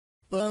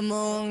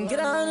پمون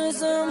ګران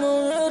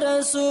زمون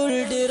رسول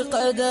ډیر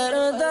قدر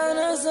دان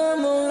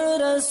زمون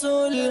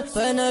رسول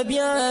په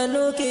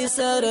نبیانو کې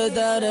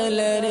سردار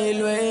لري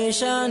لوی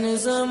شان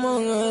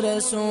زمون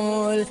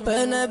رسول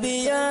په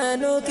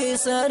نبیانو کې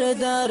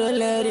سردار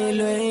لري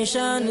لوی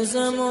شان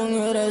زمون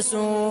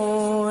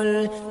رسول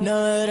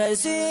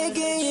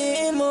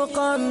نرسیږي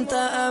مقام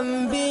ته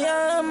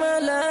انبیا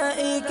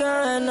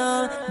ملائکانا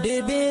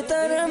ډیر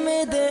بهتر مې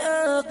د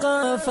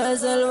آقا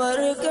فضل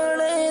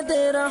ورکړی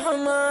د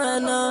رحمان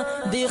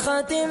دی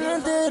خاتم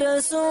د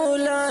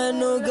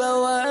رسولانو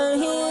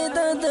گواهی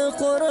د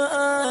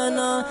قرآن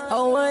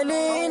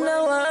اولین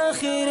و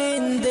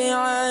آخرین دی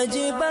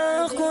عاجب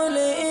کل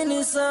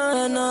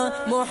انسان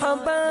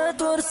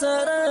محبت ور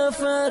سره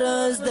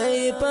فرض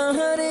دی په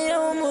هر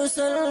یو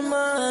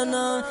مسلمان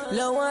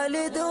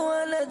لوالد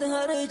ولد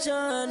هر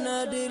چانا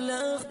دی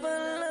خپل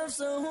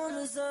نفس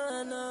هم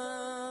زانا.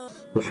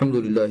 الحمد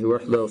لله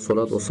وحده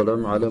والصلاة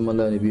والسلام على من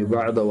لا نبي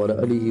بعد وعلى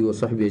آله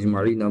وصحبه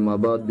أجمعين أما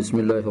بعد. بسم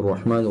الله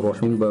الرحمن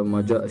الرحيم.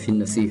 بما جاء في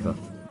النصيحة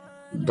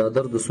دا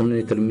درد سنن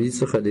الترمذي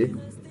څخه دی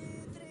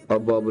او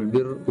باب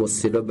البر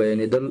والصلة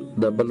بیانېدل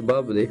دا بل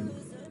باب دی.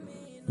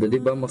 د دې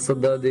باب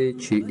مقصد دا دی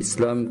چې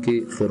اسلام کې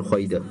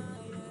خیرخواهي ده.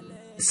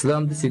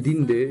 اسلام داسې دین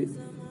دی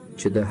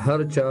چې د هر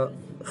چا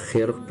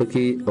خیر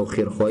پکې او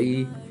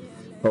خیرخواهي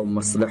او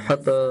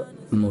مصلحت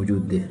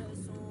موجود دی.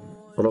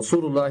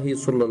 رسول الله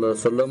صلی الله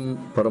علیه وسلم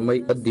فرمای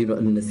الدین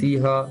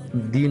النصیحه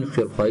دین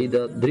خیرخواهی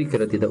ده. درې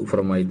کرتی ده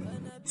فرمایل.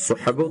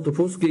 صحابه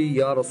تفوس کې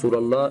یا رسول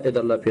الله اذا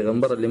الله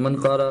پیغمبر لمن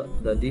قال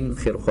دا دین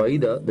خیرخواهی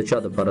ده د چا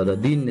د پاره ده؟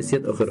 دین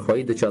نصیحت او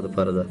خیرخواهی د چا د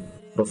پاره ده؟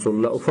 رسول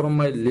الله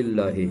فرمایل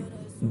لله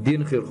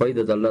دین خیرخواهی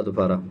ده د الله د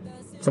پاره.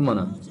 څه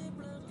معنا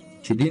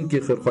چې دین کې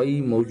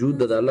خیرخواهی موجود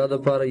ده د الله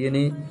د پاره،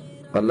 یعنی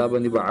الله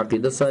باندې به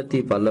عقیده ساتي،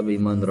 په الله به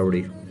ایمان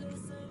راوړي،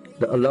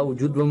 د الله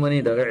وجود به مني،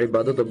 دغه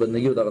عبادت او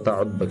بندګي او دغه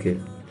طاعت وکړي.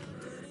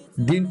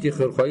 دین کې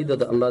خیرخواهی ده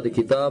د الله د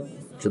کتاب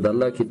چې د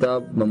الله کتاب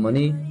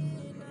ممني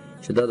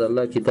چې دا د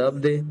الله کتاب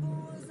دی،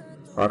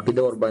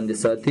 عقیده ور باندې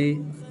ساتي،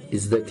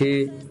 ازدکه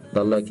د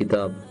الله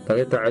کتاب،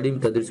 دغه تعلیم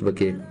تدریس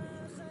وکړي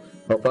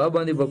او په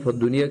باندې په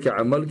دنیا کې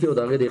عمل کوي او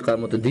دغه د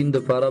اقامت دین د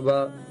لپاره به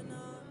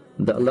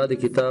د الله د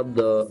کتاب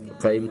د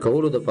قائم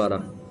کولو د لپاره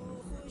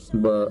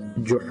به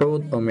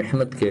جهود او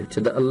محنت کوي چې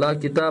د الله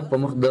کتاب په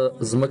مخ د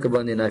ځمکه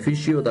باندې نافذ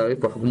شي او دغه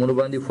په حکمونو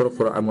باندې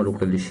فور عمل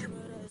وکړي شي.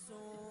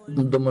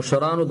 د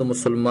مشرانو د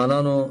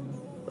مسلمانانو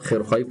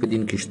خیرخواهی په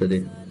دین کې شته دی.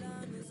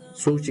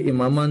 څوک چې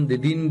امامان د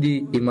دین دي،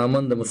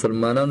 امامان د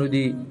مسلمانانو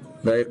دي،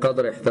 د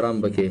قدر احترام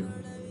وکړي،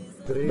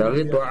 د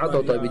هغې طاعت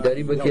او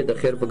تابعداري وکړي، د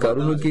خیر په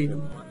کارونو کې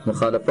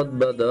مخالفت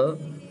به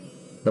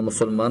د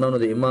مسلمانانو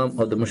د امام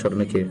او د مشر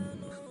نه کوي.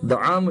 د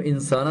عام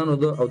انسانانو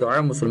او د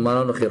عام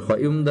مسلمانانو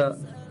خیرخواهي هم د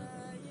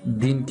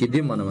دین کې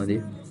دې منمه دي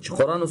چې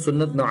قرآن او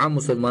سنت نه عام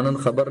مسلمانان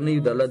خبر نه وي،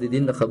 د الله د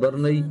دین نه خبر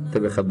نه وي، ته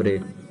به خبرې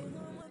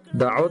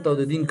دعوت او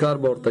د دین کار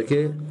به ورته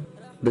کې،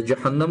 د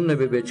جهنم نه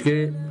به بیچ کې،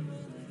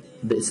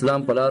 د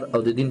اسلام په لار او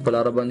د دین په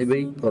لار باندې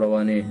به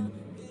روانې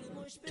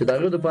چې د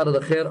هغې دپاره د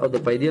خیر او د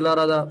پیدې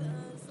لاره ده،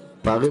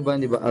 په هغې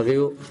باندې به هغې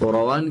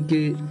روان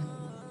کې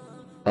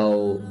او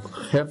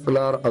حق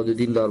لار او د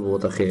دین لار به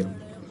ورته ښې.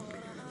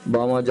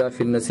 باب ما جاء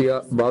في النصیحه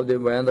باب د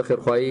بیان د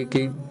خیرخواهي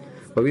کې.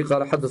 وبه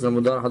قال حدثنا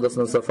مدار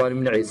حدثنا صفوان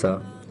بن عیسی.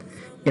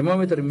 امام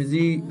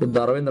ترمذی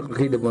داروی نقل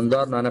کړي د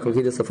بندار نه، نقل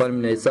کړي د صفوان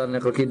بن عیسی،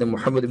 نقل کړي د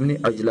محمد بن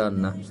عجلان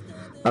نه،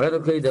 هغه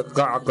نقل کړي د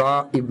قعقاع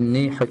ابن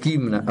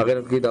حکیم نه، هغه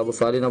نقل کړي د ابو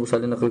صالح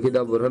نقل کړي د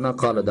ابو هريره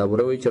قال دا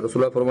بروي چې رسول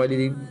الله فرمایلی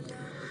دي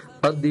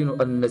الدین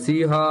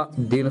النصیحه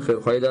دین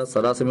خیرخواهی ده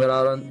ثلاث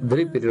مرارا،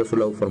 درې پیر رسول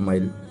الله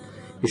فرمایل.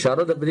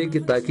 اشاره د بری کې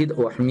تاکید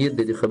او اهمیت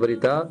د خبرې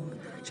ته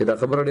چې دا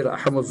خبره ډیره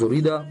اهم او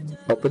ضروری ده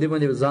او په دې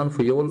باندې ځان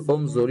فیول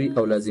ضروری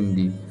او لازم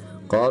دي.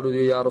 قالوا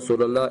یا رسول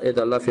الله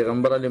اذا الله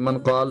پیغمبر لمن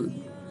قال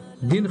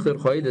دین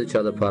خیرخواهی د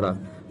چا د پاره؟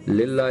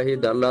 لله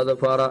د الله د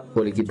پاره،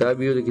 ول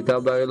کتابي او د کتاب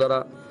د غیلره،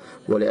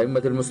 ول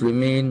ائمه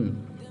المسلمین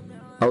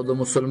او د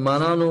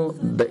مسلمانانو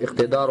د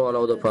اقتدار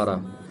والو د پاره،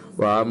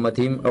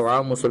 وعامتهم او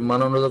عام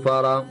مسلمانانو د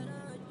پاره.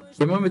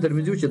 امام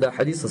ترمذی چې دا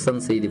حدیث حسن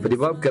سیدی په دې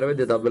باب کې روایت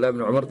د عبد الله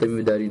بن عمر تمیم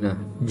دارینا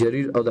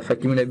جریر او د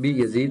حکیم نبی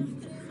یزید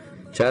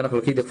چا نقل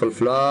کړي د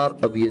فلفلار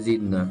ابو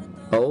یزید نه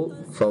او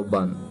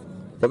ثوبان.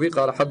 وبي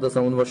قال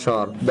حدثنا ابن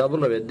بشار دا بل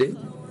روایت دی.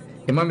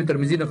 امام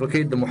ترمذی نقل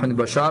کړي د محمد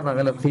بشار نه،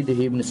 نقل کړي د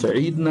ابن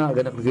سعید نه،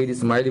 نقل کړي د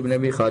اسماعیل ابن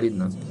ابي خالد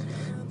نه،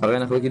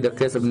 نقل کړي د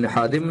قیس ابن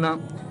حادم نه،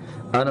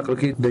 نقل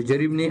کړي د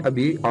جرير ابن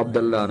ابي عبد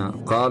الله نه.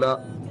 قال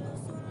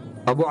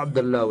ابو عبد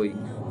الله وی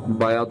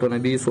بیعت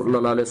نبی صلی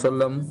الله علیه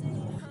وسلم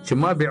چې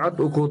ما بیعت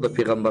وکړو د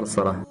پیغمبر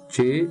سره،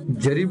 چې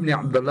جرير ابن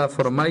عبد الله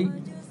فرمای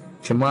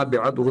چې ما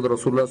بیعت وکړو د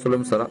رسول الله صلی الله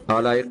علیه وسلم سره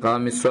علی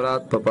اقام الصلاه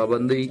په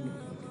پابندۍ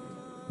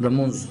د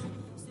مونځ.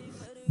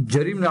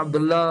 جرير ابن عبد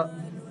الله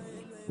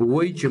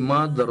وای چې ما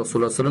د رسول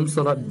الله صلی الله علیه وسلم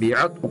سره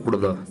بیعت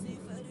وکړه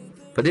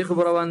په دې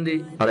خبره باندې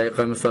علی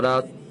اقام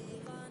الصلاه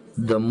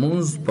د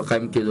مونځ په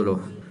قائم کېدلو،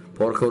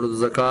 په ورکولو د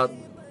زکات،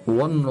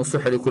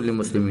 والنصح لكل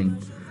مسلمین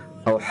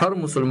او هر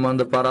مسلمان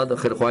د پاره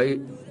د خیرخواهی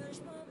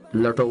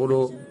لټولو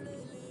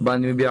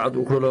باندې بیعت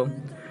وکړو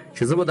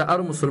چې زه به د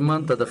هر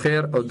مسلمان ته د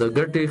خیر او د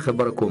ګټې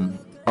خبره کوم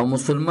او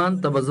مسلمان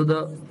ته به زه د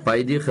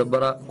فایدې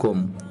خبره کوم،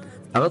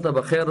 هغه ته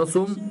به خیر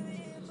رسوم،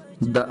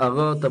 د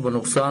هغه ته به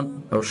نقصان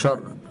او شر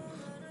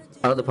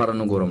هغه دپاره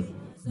نه ګورم.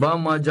 با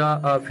ما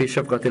جاء فی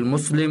شفقة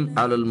المسلم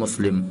علی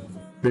المسلم،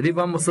 د دې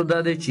با مقصد دا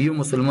دی چې یو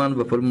مسلمان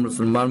به پر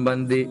مسلمان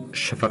باندې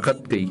شفقت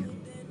کوي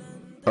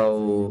او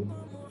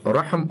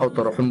رحم او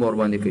ترحم ور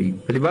باندې کوي.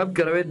 په دې باب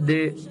کې روایت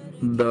دی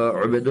د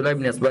عبید الله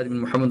بن اسباد بن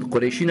محمد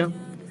قریشی نه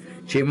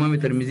چې امام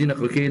ترمذی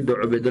نقل کړي د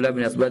عبید الله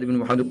بن اسباد بن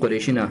محمد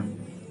قریشی نه،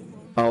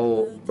 او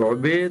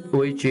عبید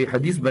وایي چې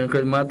حدیث بیان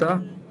کړی ماته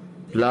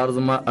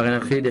لارزما هغه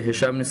نقل کړي د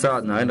هشام بن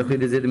سعد نه، هغه نقل کړي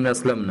د زید بن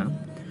اسلم نه،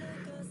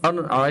 ان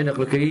هغه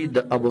نقل کړي د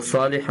ابو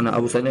صالح نه،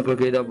 ابو صالح نقل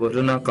کړي د ابو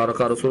هريره قال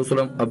رسول الله صلی الله علیه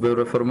وسلم،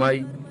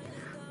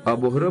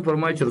 ابو هريره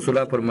فرمایي چې رسول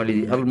الله فرمایلی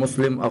دي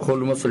المسلم اخو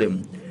المسلم،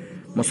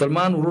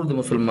 مسلمان ورور د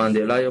مسلمان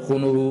دی، لا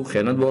یخونه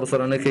خیانت به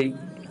ورسره نه کوي.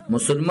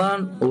 مسلمان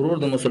ورور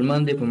د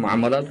مسلمان دی په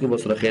معاملات کې به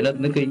سره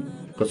خیانت نه کوي،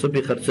 که څه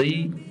پې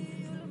خرڅوي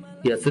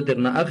یا څه ترې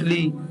نه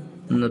اخلي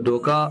نه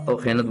دوکا او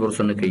خیانت به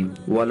ورسره نه کوي.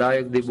 ولا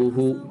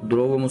یکذبه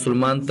دروغ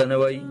مسلمان ته نه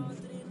وایي،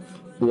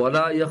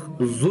 ولا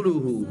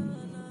یخذله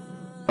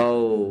او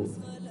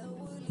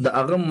د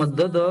هغه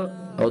مدد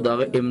او د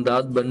هغه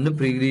امداد به نه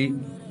پرېږدي،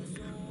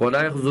 ولا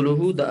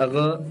یخذله د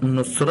هغه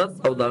نصرت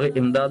او د هغه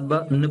امداد به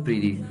نه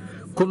پرېږدي.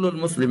 کل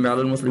المسلم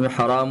علی المسلم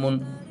حرام،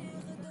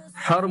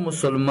 هر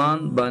مسلمان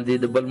باندې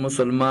د بل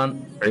مسلمان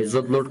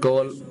عزت لوټ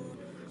کول،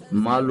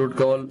 مال لوټ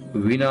کول،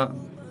 وینا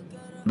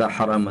دا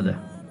حرام ده.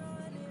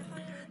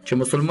 چې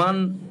مسلمان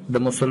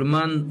د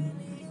مسلمان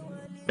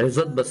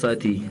عزت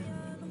بساتی،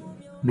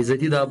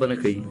 بیزتی دا به نه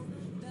کوي،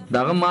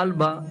 داغه مال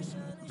به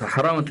په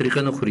حرامه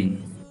طریقه نه خوري،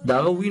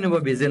 داغه وینه به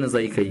بې ځای نه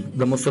ضایع کوي.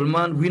 د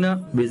مسلمان وینه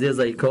بې ځای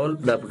ضایع کول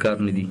دا پکار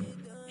نه دي.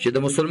 چې د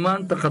مسلمان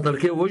ته قتل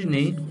کې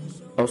وژني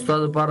او ستا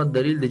دپاره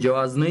دلیل د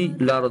جواز نه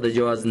لاره د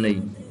جواز نه،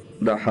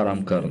 دا حرام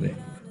کار دی.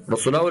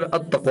 رسول الله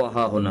التقوا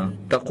ها هنا،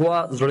 تقوا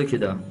زړه کې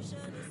ده.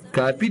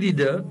 کافي دي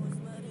د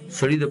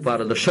سړي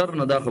دپاره د شر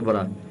نه دا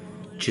خبره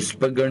چې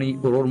سپک ګڼي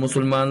ورور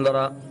مسلمان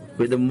لره،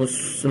 وایي د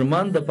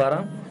مسلمان دپاره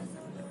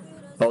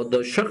او د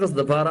شخص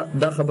دپاره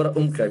دا خبره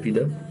هم کافي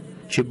ده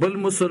چې بل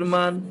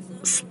مسلمان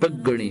سپک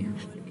ګڼي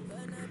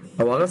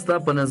او هغه ستا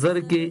په نظر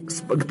کې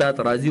سپک تا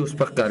ته راځي او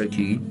سپک کاره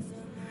کېږي،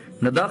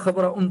 نه دا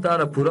خبره هم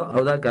تاره پوره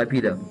او دا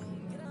کافي ده.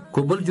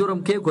 کو بل جرم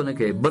کې کو نه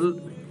کې، بل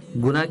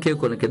ګناه کې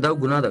کو نه کې، دا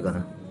ګناه ده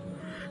کنه.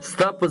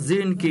 ستا په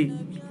ذهن کې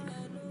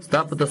ستا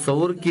په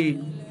تصور کې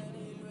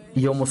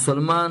یو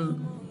مسلمان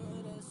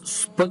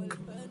سپک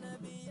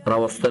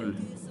راوستل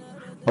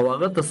او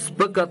هغه ته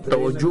سپکه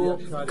توجه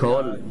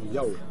کول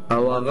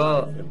او هغه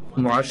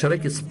معاشره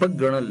کې سپک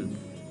ګڼل،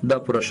 دا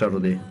پوره شر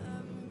دی،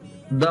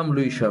 دام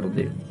لوی شر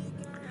دی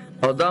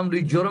او دام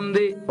لوی جرم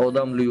دی او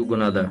دام لوی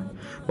ګناه ده.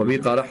 وبه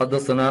قال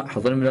حدثنا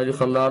حسن بن علي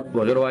خلال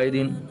وغير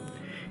واحدين،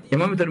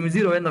 امام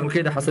ترمذی روایت نقل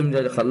کړي د حسن بن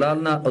علي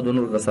خلال نه او د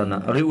نور غسانه،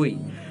 هغه وایي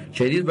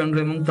شهید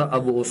باندې مونږ ته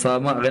ابو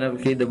اسامه هغه نقل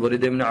کړي د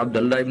برید ابن عبد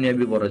الله ابن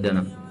ابي برده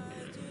نه،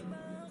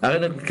 هغه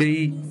نقل کړي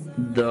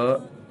د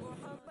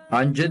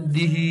عن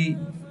جده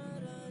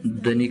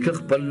د نیکه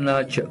خپلنا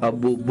چې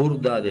ابو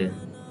برده ده،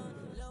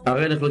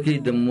 هغه نقل کړي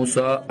د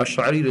موسی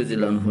اشعری رضی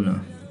الله عنه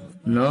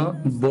نه،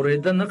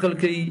 برده نقل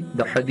کړي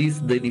د حدیث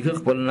د نیکه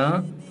خپلنا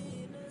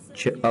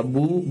چې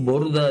ابو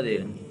برده ده،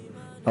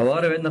 او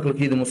روایت نقل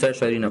کړي د موسی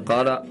اشعری نه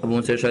قال ابو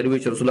موسی اشعری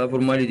وایي چې رسول الله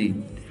فرمایلی دي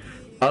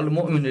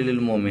المؤمن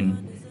للمؤمن،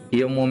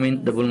 یو مؤمن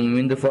د بل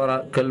مؤمن د فاره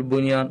کل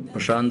بنیان په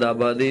شان د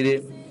آبادی دی،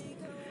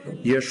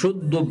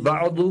 یشد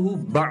بعضه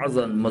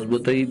بعضا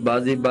مضبوطی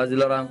بعضی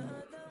لرا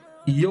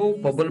یو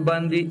په بل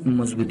باندې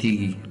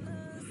مضبوطیږي،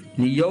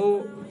 یو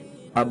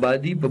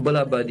آبادی په بل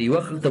آبادی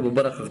وخت په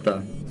بل وخت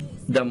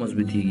دا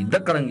مضبوطیږي. د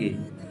قرنګي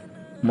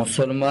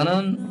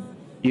مسلمانان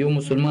یو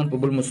مسلمان په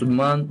بل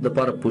مسلمان د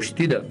پاره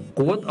پشتي ده،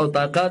 قوت او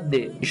طاقت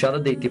ده، اشاره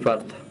د اتفاق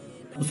ده.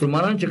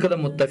 مسلمانان چې کله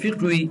متفق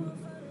وي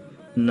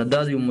نه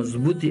دا یو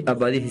مضبوطی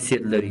آبادی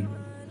حیثیت لري،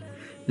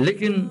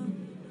 لیکن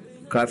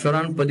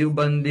کافران په دې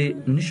باندې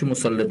نشي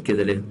مسلط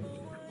کېدل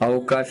او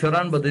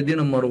کافران به د دین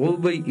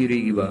مرغوب وي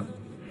ایریږي. با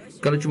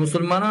کله چې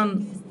مسلمانان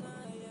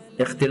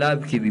اختلاف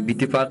کې وي،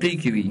 اتفاقی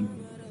کې وي،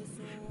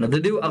 نه د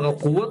دې هغه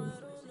قوت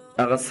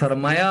هغه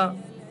سرمایه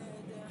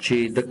چې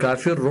د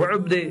کافر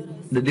رعب دی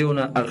د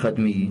دیونه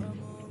ختمي.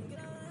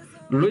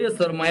 لوی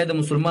سرمایه د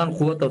مسلمان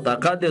قوت او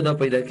طاقت دی، دا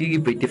پیدا کیږي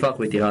په اتفاق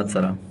او اتحاد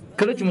سره.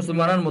 کله چې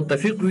مسلمانان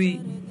متفق وي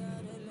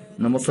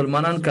نو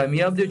مسلمانان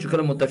کامیاب دي، چې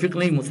کله متفق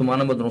نه وي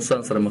مسلمانان به د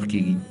نقصان سره مخ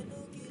کیږي.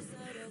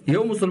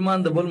 یو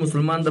مسلمان د بل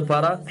مسلمان د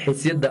پاره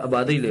حیثیت د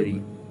آبادی لري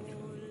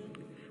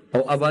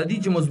او آبادی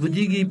چې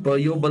مضبوطیږي په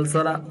یو بل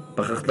سره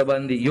په خخته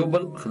باندې، یو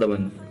بل خخته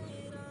باندې،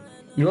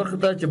 یو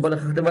خخته چې بل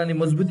خخته باندې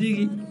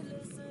مضبوطیږي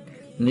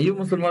نه یو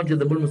مسلمان چې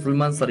د بل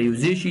مسلمان سره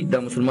یوځای شي دا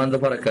مسلمان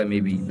لپاره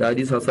کامیابی. دا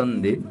حدیث حسن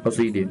دی او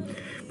صحیح دی.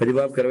 په دې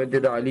باب کې روایت دی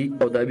د علي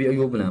او د ابي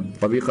ايوب نه.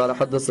 ابي قال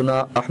حدثنا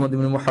احمد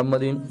بن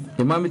محمد،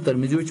 امام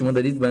ترمذي چې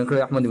مدرس بیان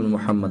کړی احمد بن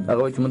محمد،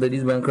 هغه چې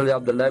مدرس بیان کړی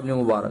عبد الله بن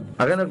مبارک،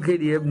 هغه نقل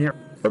دی ابن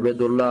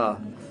عبد الله،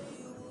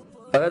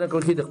 هغه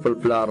نقل دی خپل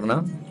پلار نه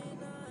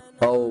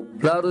او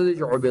پلار دی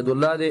چې عبید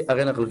الله دی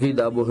هغه نقل کوي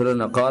د ابو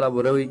هريره قال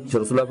ابو روي چې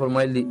رسول الله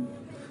فرمایلی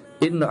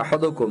ان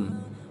احدکم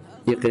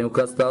یقین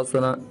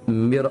کاستاسنا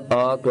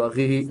مرآت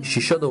اخیه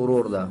شیشه د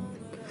ورور ده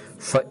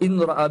فان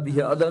را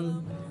به اذن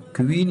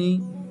کوینی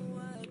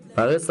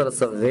هغه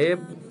سره غیب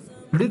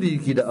لدی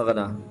کی د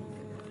اغنا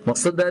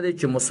مقصد دا دی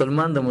چې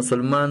مسلمان د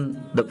مسلمان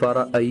د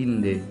پاره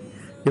عین دی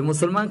د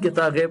مسلمان کې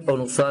تا غیب او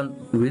نقصان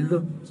ویل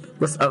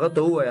بس هغه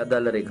ته وایا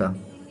د لری کا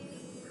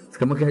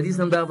کوم حدیث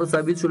هم دا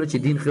ثابت شول چې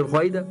دین خیر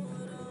خوای ده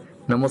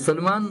نه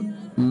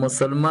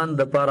مسلمان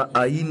د پاره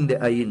عین دی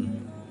عین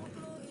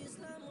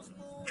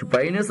چې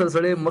پاینه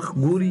سره مخ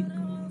ګوري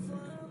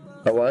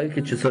او هغه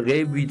کې چې څه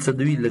غیب وي څه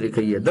دوی لري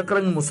کوي د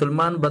کرنګ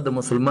مسلمان به د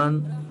مسلمان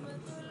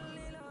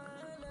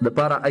د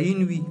پاره عین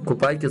وي کو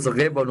پای کې څه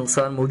غیب او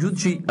نقصان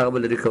موجود شي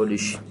هغه لري کولی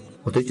شي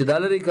او ته چې دا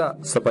لري کا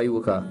صفای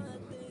وکا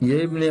ی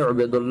ابن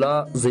عبید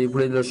الله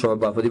زیبل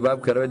الشعبہ په دې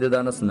باب کړو د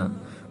دانس نه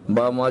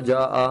با ما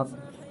جاء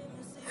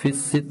فی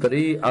الستر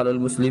علی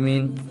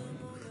المسلمین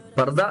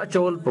پردا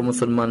چول په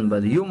مسلمان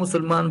باندې یو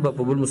مسلمان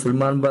په بل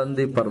مسلمان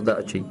باندې پردا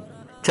اچي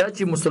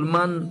چې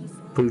مسلمان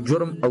په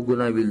جرم او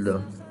ګناه ویل ده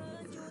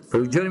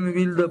په جرم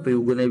ویل ده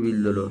په ګناه ویل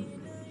ده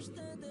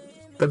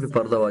ته په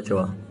پردا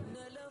واچوا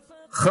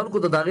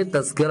خلکو د داغه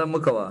تذکرہ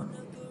مکوا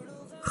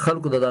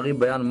خلکو د داغه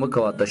بیان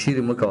مکوا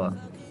تشهیر مکوا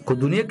کو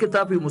دنیا کې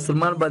تاسو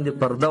مسلمان باندې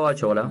پردا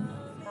واچولا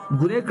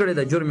ګناه کړي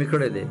ده جرم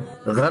کړي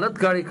ده غلط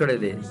کاری کړي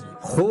ده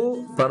خو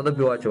پردا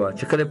په واچوا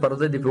چې کله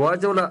پردا دی په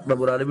واچولا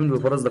رب العالمین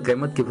په فرض د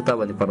قیامت کې پتا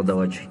باندې پردا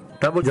واچي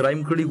تاسو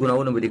جرایم کړي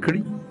ګناونه باندې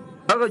کړي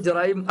هغه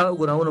جرایم او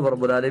ګناونه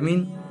رب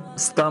العالمین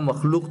ستا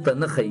مخلوق ته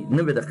نه خي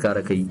نه به د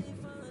ښکارا کوي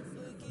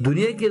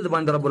دنیا کې د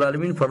باندې رب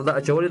العالمین پردا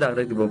اچولې د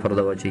آخرت کې به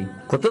پردا واچي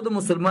کوته د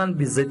مسلمان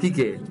بیزتی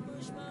کې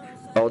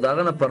او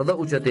داغه نه پرده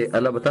اوچته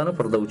الله بتانه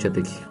پرده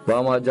اوچته کی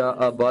وا ما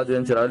جاء بعد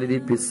ان چرالی دی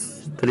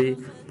پستری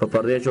په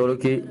پرده چورو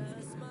کې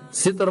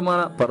ستر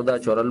معنا پرده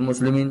چور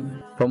المسلمین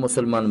په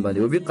مسلمان باندې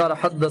وبي قال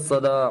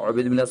حدثنا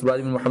عبيد بن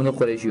اسباد بن محمد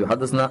القريشي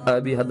حدثنا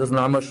ابي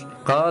حدثنا عمش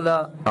قال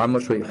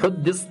عمش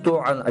حدثت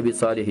عن ابي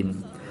صالح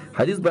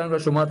حدیث بیان را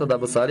شما ته د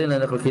ابو صالح نه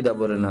نقل کړي د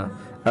برنا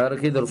هغه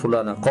کې د رسول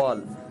الله قال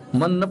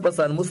من نفس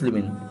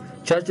المسلمین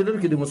چا چلر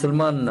کې د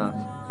مسلمان نه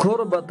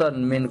قربتن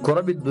من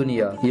قرب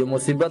الدنيا یو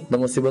مصیبت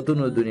د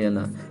مصیبتونو د دنیا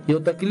نه یو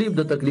تکلیف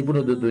د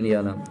تکلیفونو د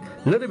دنیا نه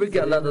لری به کې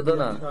الله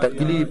ددنه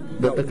تکلیف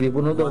د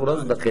تکلیفونو د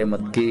ورځ د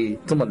قیامت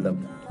کې څه مطلب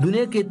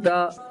دنیا کې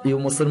تا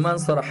یو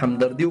مسلمان سره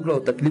همدردی وکړه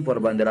او تکلیف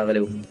ور باندې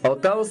راغلی او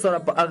تا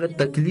سره په هغه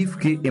تکلیف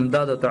کې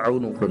امداد او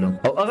تعاون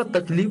وکړه او هغه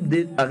تکلیف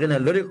دې هغه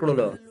نه لری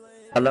کړل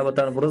الله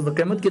تعالی ورځ د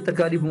قیامت کې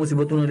تکالیف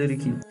مصیبتونو لري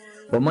کی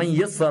ومن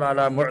يسر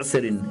على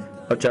معسر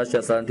او چا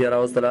اسانتي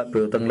راوستله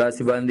په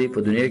تنگلاسي باندې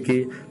په دنیا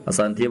کې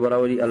اسانتي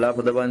براوري الله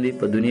په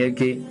باندې په دنیا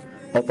کې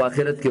او په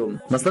آخرت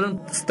کې مثلا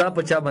ستا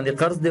په چا باندې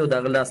قرض دی او دا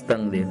غلاس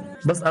تنگ دی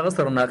بس هغه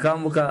سره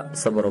ناکام وکا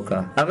صبر وکا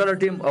هغه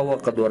ټیم او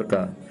وقت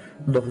ورکا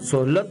د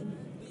سہولت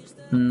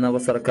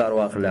نو سرکار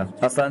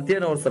واخله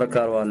اسانتي نو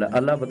سرکار واله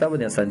الله پتا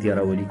باندې اسانتي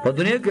راولي په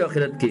دنیا کې او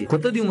آخرت کې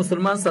کوته دی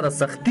مسلمان سره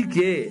سختی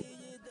کې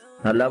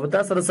الله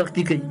بتا سره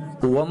سختی کوي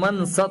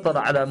ومن سطر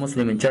على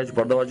مسلم چاج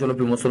پرده واچول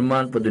په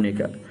مسلمان په دنیا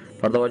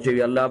کې پرده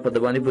واچوي الله په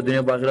دبانی په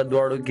دنیا په آخرت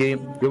دواړو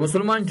کې یو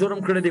مسلمان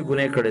جرم کړی دی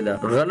ګناه کړی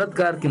دا غلط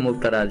کار کې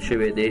مبتلا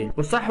شوی دی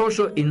او صح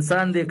شو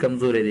انسان دی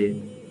کمزوري دی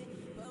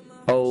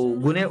او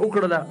ګناه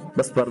وکړه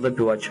بس پرده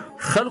په واچ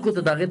خلکو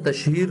ته دغه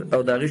تشهیر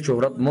او دغه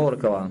شهرت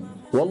مور کوا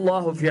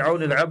والله في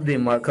عون العبد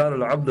ما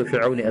كان العبد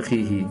في عون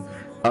اخيه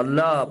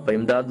الله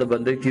په امداد د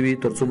بنده کې وي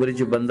تر څو بری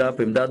چې بنده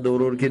په امداد د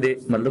ورور کې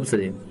دی مطلب څه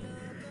دی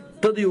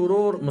ته دی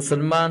ورور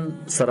مسلمان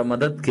سره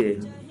مدد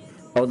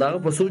کې او داغه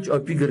په سوچ او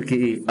فکر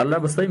کې الله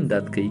بس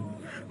امداد کوي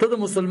ته د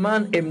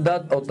مسلمان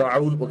امداد او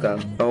تعاون وکا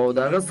او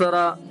داغه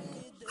سره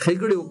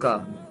خګړی وکا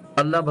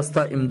الله بس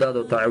امداد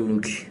او تعاون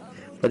کوي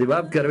په دې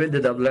باب کې روایت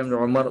د عبد الله بن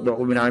عمر د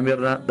ابو بن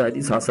عامر نه د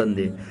حدیث حسن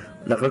دی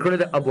لکه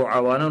کړه د ابو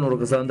عوانه نور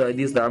کسان د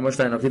حدیث د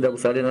عمشت نه قید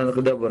ابو صالح نه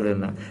قید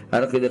ورنه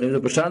هر قید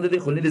نه په شان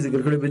دي خو نه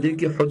ذکر کړی به دي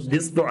کې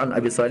حدثت عن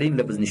ابي صالح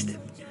لفظ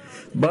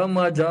نشته با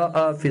ما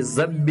جاء في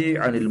الذب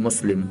عن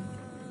المسلم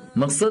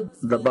مقصد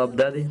د باب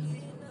دا دی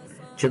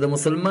چې د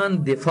مسلمان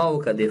دفاع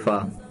وکړه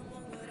دفاع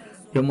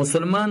یو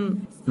مسلمان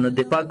نه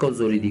دفاع کول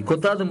ضروري دي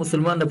کوته د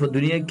مسلمان په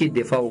دنیا کې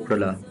دفاع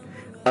وکړه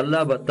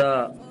الله بتا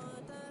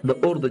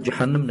د اور د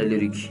جهنم نه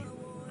لري کی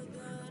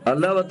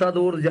الله بتا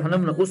د اور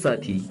جهنم نه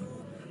اوساتي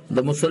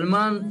د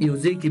مسلمان یو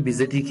ځکه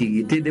بیزتی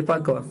کیږي ته دفاع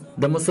کوه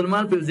د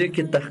مسلمان په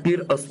ځکه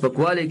تحقیر او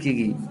سپکواله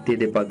کیږي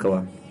ته دفاع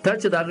کوه ته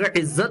چې دغه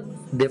عزت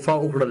دفاع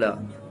وکړه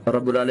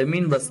رب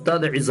العالمین بستا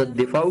د عزت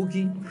دفاع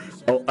کی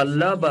او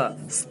الله با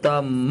ستا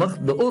مخ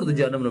د اور د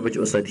جهنم نه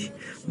بچو ساتي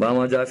با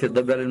ما جاء فی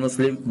الذب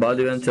المسلم بعد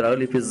ان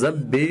چراغلی فی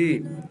الذب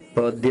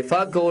په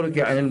دفاع کول کې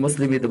عن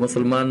المسلم د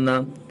مسلمان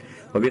نه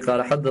وبي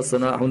قال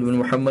حدثنا احمد بن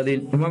محمد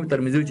امام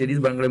الترمذي حدیث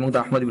باندې موږ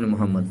احمد بن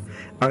محمد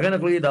هغه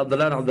نقل د عبد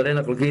الله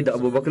نقل کوي د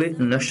ابو بکر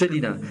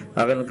نشلینا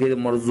هغه نقل کوي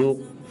د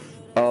مرزوق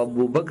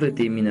ابو بکر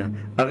تیمینا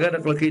هغه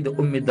نقل کوي د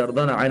ام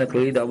دردانه عین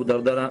کوي د ابو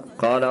دردانه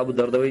قال ابو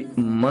دردوی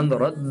من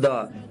رد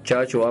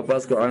چا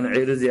واپس کو عن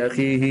عرض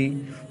اخیه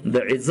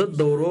د عزت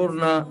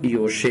دورورنا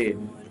یو شی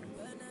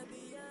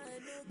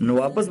نو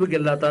واپس به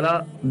الله تعالی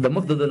د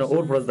مخ د نه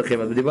اور پرز د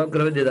قیامت دی باب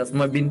کړل د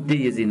اسماء بنت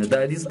یزید دا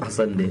حدیث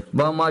حسن دی.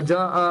 با ما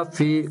جاء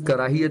فی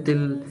کراهیت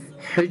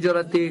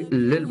الحجرة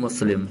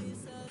للمسلم.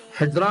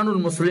 حجران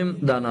المسلم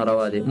دا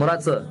ناروا دی.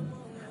 مراد څه؟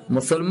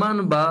 مسلمان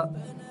با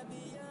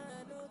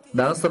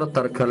دا سره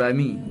تر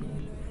کلامی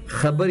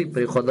خبري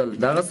پر خدل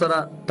دا سره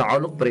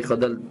تعلق پر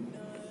خدل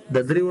د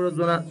درې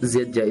ورځې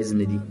زیات جایز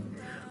نه دي.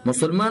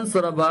 مسلمان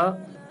سره با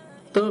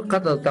ته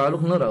قطع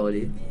تعلق نه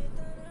راولي،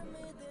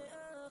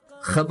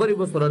 خبري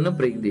به سره نه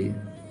پرېږدي،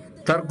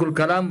 ترک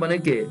الکلام باندې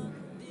کې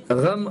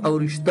غم او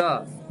رشتہ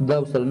دا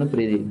سره نه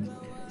پرېږدي،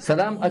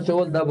 سلام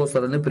اچول دا به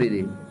سره نه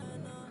پرېږدي،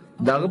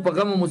 داغه په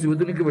غم او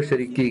مصیبتونو کې به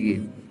شریک کیږي.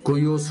 کو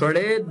یو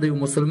سړی د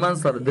مسلمان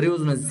سره درې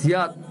ورځې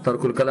زیات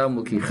ترک الکلام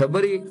وکي،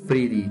 خبري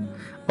پرېږدي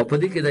او په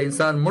دې کې د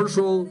انسان مړ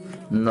شو،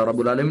 نو رب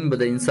العالمین به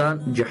د انسان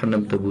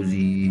جهنم ته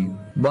بوزي.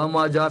 با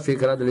ما جاء فی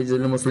کراهۃ الحجرة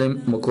للمسلم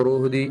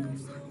مکروه دی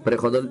پر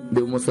خدل د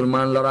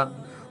مسلمان لرا.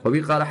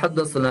 وبي قال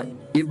حدثنا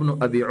ابن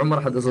ابي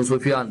عمر حدثنا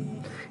سفيان.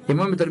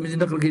 امام ترمذی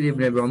نقل کړي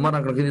ابن ابي عمر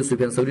نقل کړي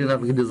سفيان ثوري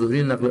نقل کړي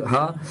زهري نقل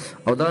ها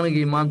او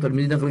دانګي امام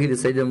ترمذی نقل کړي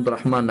سید عبد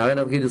الرحمن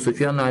نقل کړي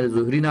سفيان عن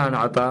زهري عن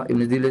عطاء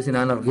ابن ذيلس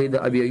عن نقل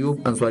کړي ابي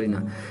ايوب انصارينا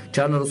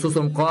كان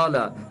الرسول قال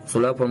صلى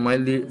الله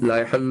عليه لا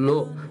يحل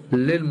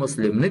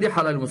للمسلم ندي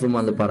حلال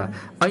مسلمان لپاره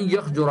ان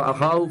يخجر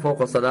اخاه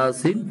فوق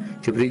ثلاث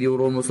چپری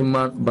ورو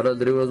مسلمان بل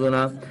درې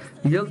ورځونه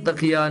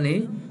يلتقيان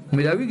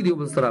ملاویګ دیو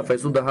بل سره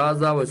فیسود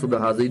هاذا ویسود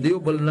هاذا دیو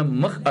بل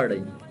مخ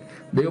اړي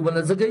دیو بل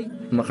زګي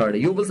مخ اړي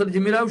یو بل سره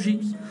جمیلاو شي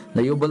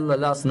نه یو بل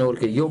لاس نور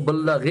کوي یو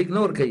بل غیګ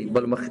نور کوي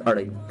بل مخ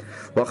اړي.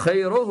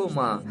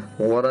 وخيرهما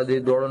ورد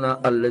دورنا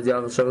الذي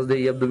شخص دی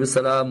يبدو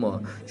بالسلام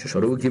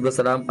شروع کی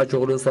بالسلام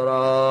اچول سره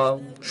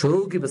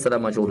شروع کی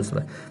بالسلام اچول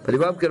سره. په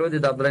باب کې ورته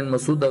د عبد الله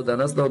مسعود او د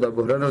انس او د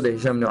بحران او د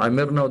هشام بن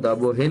عامر او د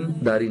ابو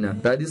هند دارینا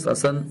حدیث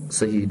حسن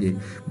صحیح دی.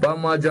 با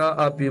ما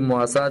جاء فی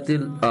مواسات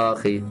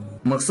الاخی.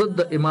 مقصد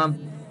د امام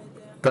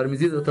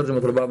ترمذی د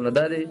ترجمه الباب نه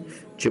داري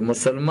چې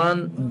مسلمان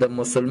د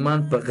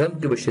مسلمان په غم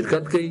کې به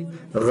شرکت کوي،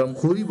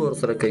 غمخوري به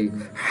سره کوي،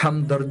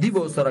 همدردی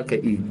به سره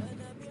کوي.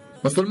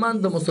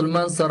 مسلمان د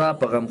مسلمان سره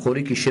په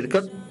غمخوري کې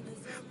شرکت،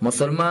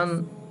 مسلمان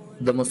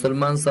د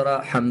مسلمان سره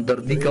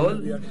همدردی کول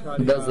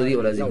دا ضروري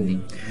او لازم دي.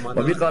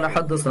 وبي قال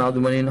حدثنا عبد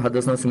المنين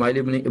حدثنا اسماعيل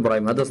بن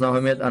ابراهيم حدثنا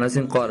حميد انس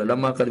قال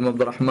لما قدم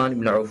عبد الرحمن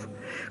بن عوف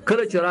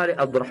کله چرار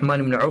عبد الرحمن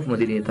بن عوف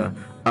مدینه ته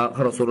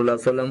رسول الله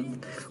صلی الله علیه وسلم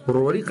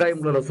وروري قائم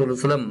کړ رسول الله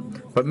صلی الله علیه وسلم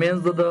په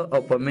منځ د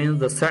او په منځ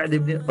د سعد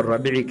بن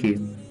ربيع کې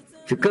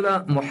چې کله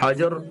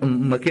مهاجر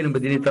مکه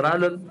مدینه ته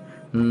رالل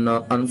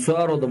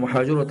انصار او د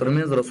مهاجر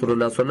ترمنځ رسول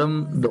الله صلی الله علیه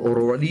وسلم د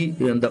اوروري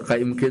د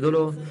قائم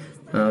کېدلو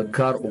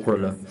کار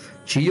وکړل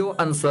چې یو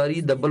انصاری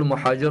د بل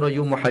مهاجر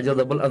یو مهاجر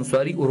د بل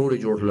انصاری اوروري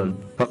جوړل.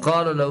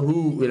 فقال له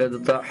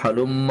ولدت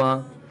حلم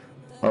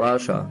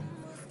راشا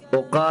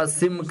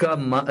وقاسم کا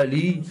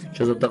مالی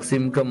چې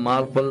تقسیم کا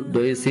مال خپل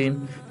دوی سین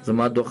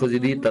زما دوه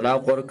خزیدي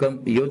طلاق ورکم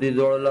یو دی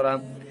جوړل را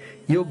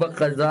یو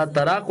بقضا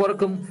طلاق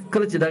ورکم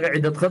کله چې دغه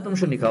عدت ختم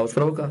شو نکاح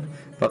سره وکړه.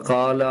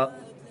 فقال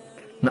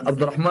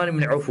عبد الرحمن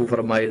بن عوف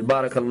فرمایل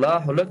بارك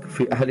الله لك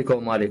في اهلك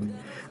ومالك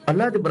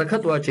الله دې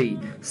برکت واچي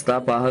ستا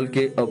په اهل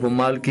کې او په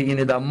مال کې،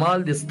 ان دا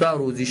مال دې ستا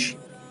روزي شي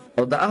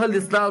او دا اهل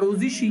دې ستا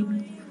روزي شي.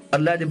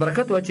 الله دې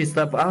برکت واچي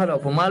ستا په اهل او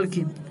په مال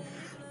کې.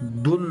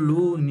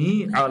 دلوني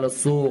على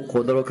السوق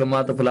خدلو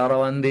کما ته پلا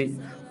روان دي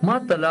ما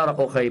ته لار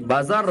او خي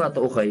بازار راته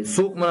او خي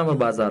سوق منه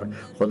بازار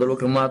خدلو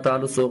کما ته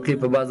على سوقي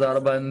په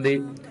بازار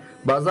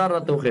باندې بازار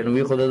راته خو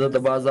نو خدای ته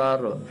بازار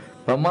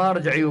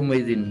فمارجع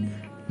يومئذ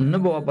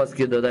نبو واپس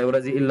کې د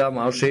ورځې الا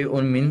ما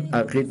شيء من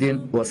عقد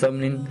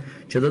وسمن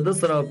چې د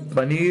سره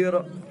پنیر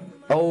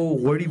او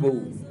غوړي بو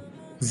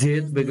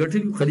زیت به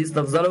ګټي خلیص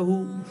تفضله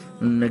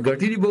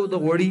نګټي بو د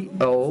غوړي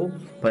او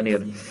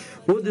پنیر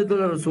او د رسول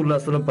الله صلی الله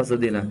علیه وسلم پس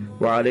دینه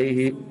وعليه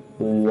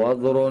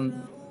وذر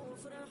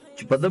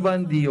چې په د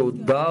باندې یو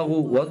داغ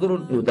وذر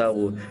یو داغ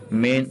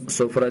من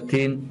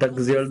سفرتين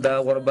تکزل دا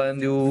ور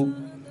باندې.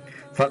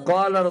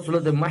 فقال رسول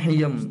الله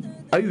محيم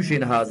اي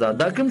شيء هذا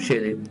دا کوم شی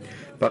دی؟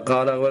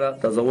 فقال ولا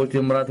تزوجت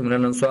امراه من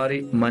الانصار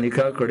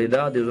مانیکا کړي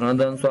دا د زنان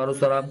د انصار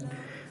سره.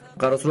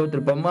 قال رسول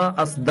الله پما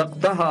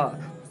اصدقتها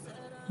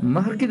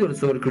مہر کې د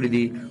رسول کړي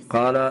دي.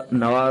 قال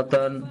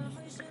نواتن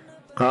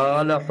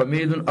قال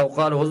حميد او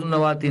قال وزن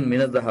نوات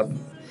من الذهب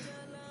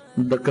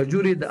د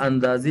کجوري د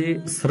اندازې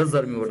سره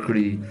زر می ور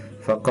کړي.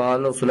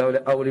 فقال رسول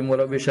الله اولم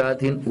ولو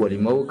بشات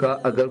ولموکا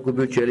اگر کو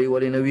به چری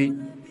ولې نوي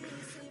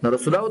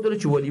رسول الله تعالی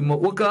چې ولیم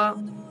وکا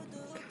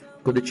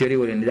کو د چری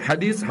ولین.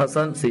 حدیث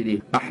حسن سیدی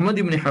احمد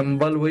ابن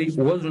حنبل وی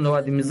وزن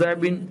نواد من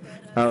ذهب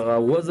اغه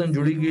وزن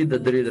جوړیږي د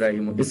 3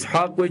 درهم.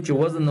 اسحاق وی چې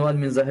وزن نواد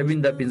من ذهب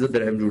د 15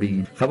 درهم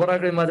جوړیږي. خبر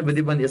راغلی ماته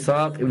بدی باندې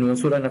اسحاق ابن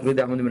منصور نقلی د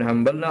احمد ابن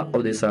حنبل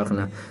او د اسحاق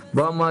نه.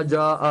 با ما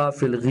جاء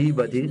فی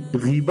الغیبه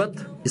غیبت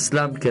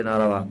اسلام کې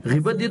ناروا.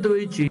 غیبت دي ته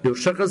وی چې یو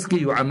شخص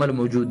کې یو عمل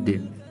موجود دی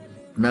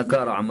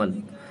ناکار عمل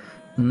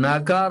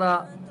ناکار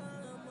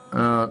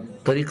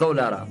طریقه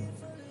ولاره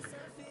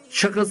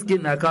شخص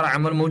کې ناکار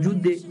عمل موجود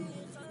دی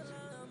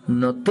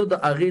نو ته د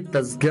هغې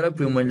تذکره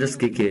په مجلس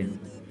کې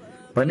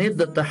پنې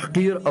د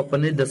تحقیر او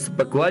پنې د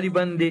سپکوالي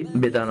باندې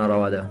بدانه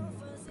روا ده.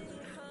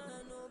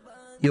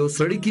 یو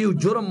سړی کې یو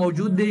جرم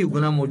موجود دی، یو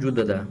ګناه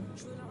موجوده ده،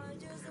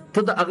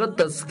 ته د هغه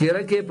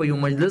تذکره کې په یو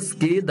مجلس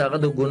کې د هغه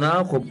د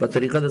ګناه خو په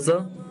طریقه د څه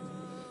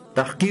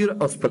تحقیر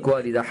او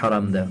سپکوالي دا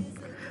حرام ده.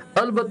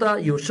 البته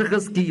یو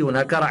شخص کې یو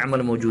ناکار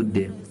عمل موجود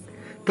دی،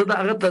 ته د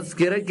هغه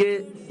تذکره کې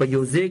په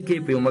یو ځای کې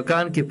په یو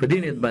مکان کې په دې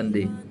نیت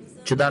باندې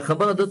چې دا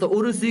خبره دته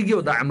ورسیږي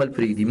او دا عمل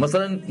پرېږدي.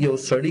 مثلا یو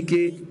سړی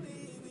کې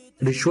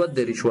رشوت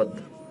دی، رشوت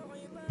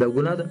دا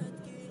ګناه ده،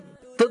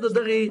 ته د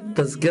دغه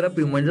تذکره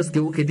په مجلس کې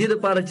وکړې دې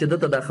لپاره چې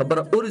دته دا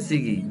خبره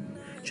ورسیږي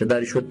چې دا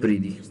رشوت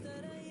پرېږدي.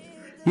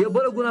 یا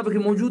بل ګناه پکې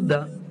موجود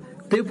ده،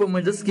 ته په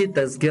مجلس کې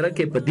تذکره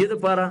کې په دې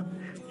لپاره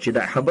چې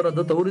دا خبره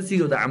دته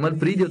ورسیږي او دا عمل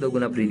پرېږدي او دا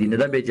ګناه پرېږدي، نه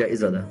دا بې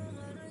جایزه ده.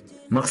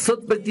 مقصد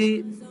پکې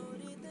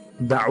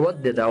دعوت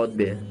دی، دعوت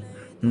به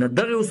نه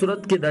دغه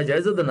صورت کې دا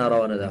جایزه ده،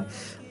 ناروا نه ده.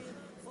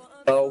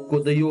 او کو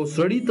د یو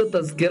سړی ته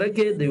تذکره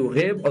کې د یو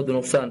غیب او د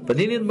نقصان په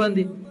دې نیت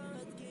باندې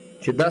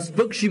چې دا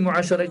سپک شي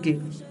معاشره کې،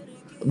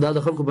 دا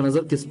د خلکو په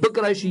نظر کې سپک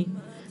راشي،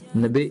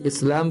 نبی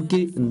اسلام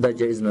کې دا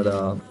جایز نه ده.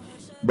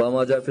 با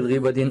ما جاء في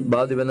الغيبة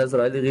بعض بن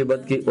اسرائيل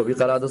غیبت کې او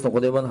بقال حدثنا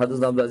قتيبة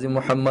حدثنا عبد العزيز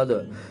محمد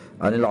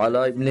عن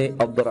العلاء ابن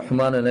عبد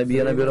الرحمن نبي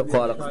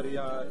قال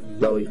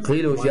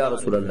قيل يا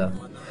رسول الله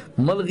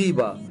ما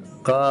الغيبة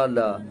قال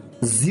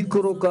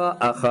ذکرک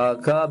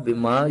اخاکا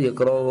بما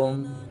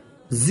یکرهم،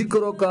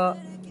 ذکرک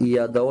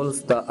یا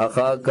دولستا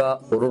اخاکا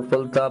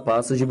ورفلتا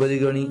پاس شي بدی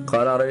غنی.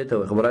 قال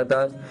رايته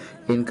خبرتا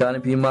ان کان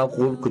فی ما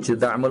قول کچھ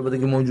دا عمل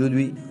بدی موجود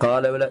وی.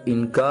 قال ولا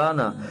ان کان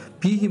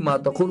فيه ما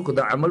تقول کو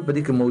دا عمل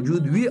بدی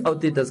موجود وی او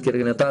ته تذکر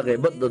کنه تا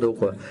غیبت ددو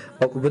کو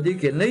او کو بدی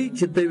کې نه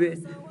چته وی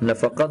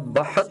لفقط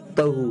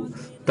بحته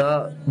تا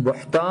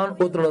بهتان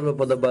اوترلو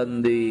په د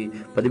باندې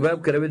په دې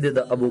باب کړو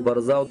د ابو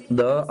برزا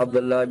د عبد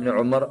الله ابن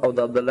عمر او د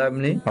عبد الله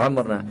ابن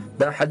عمر نه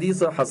دا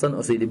حدیث حسن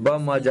اصیل. با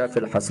ما جاء في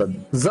الحسد،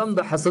 زم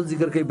د حسد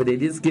ذکر کوي په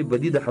حدیث کې،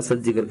 بدی د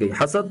حسد ذکر کوي.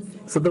 حسد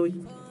څه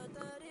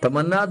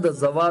تمنا د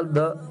زوال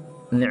د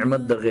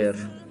نعمت د غیر.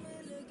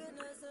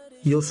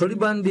 یو سړی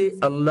باندې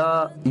الله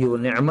یو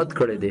نعمت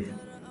کړی دی،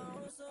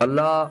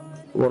 الله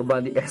ور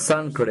باندې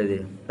احسان کړی دی،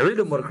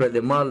 علم ور کړی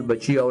دی، مال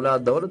بچی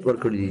اولاد دولت ور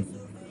کړی دی،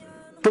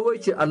 ته وای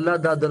چې الله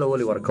دا دل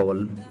ولي ورکول،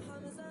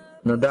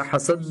 نو دا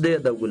حسد دی،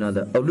 دا ګناه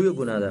ده او لوی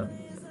ګناه ده.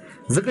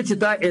 ځکه چې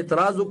تا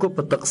اعتراض وکړ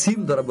په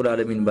تقسیم د رب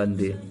العالمین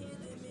باندې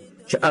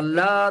چې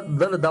الله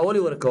دل دا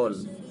ولي ورکول،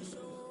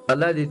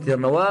 الله دې تر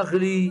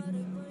نواخلی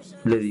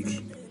لري کی،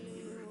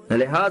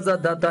 لہذا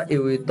دا تا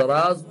یو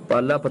اعتراض په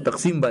الله په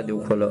تقسیم باندې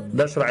وکړه،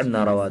 دا شرعاً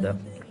ناروا ده.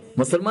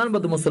 مسلمان به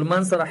د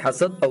مسلمان سره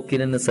حسد او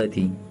کینه نه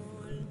ساتي،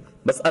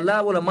 بس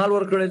الله ولا مال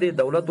ورکړی دی،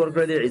 دولت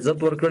ورکړی دی،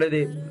 عزت ورکړی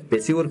دی،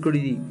 پیسې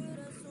ورکړی دي،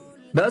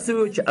 دا څه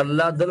وي چې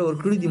الله دل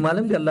ورکړي دي،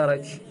 معلوم دی الله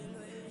راکړي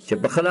چې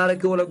په خلاره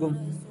کې ولګم،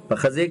 په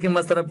خزې کې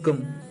مصرف کوم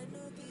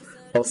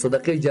او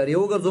صدقې جاریه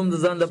وګرځوم د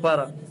ځان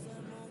لپاره،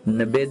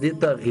 نه به دې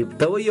ته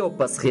غیبت وي او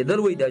پسخېدل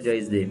وي، دا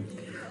جایز دی.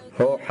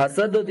 هو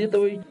حسد دې ته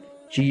وي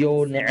چې یو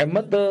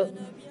نعمت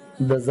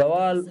د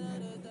زوال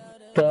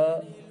ته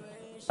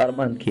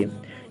ارمان کې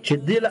چې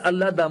دل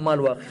الله دا مال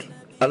واخلي،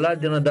 الله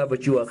دې نه دا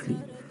بچي واخلي،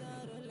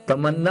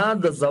 تمنا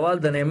د زوال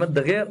د نعمت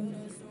د غیر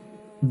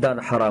دا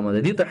حرام ده،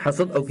 دي ته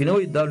حسد او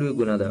کینوي دا لوی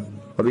ګناه ده.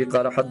 ابي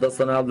قال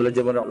حدثنا عبد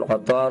الله بن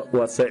القطار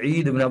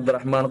وسعيد بن عبد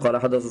الرحمن قال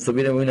حدث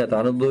سبيل بن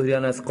عن الظهري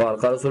انس قال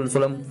قال رسول الله صلى الله عليه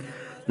وسلم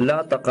لا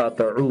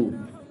تقاطعوا،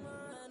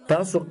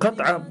 تاسو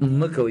قطع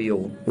مکوي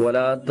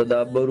ولا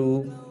تدابروا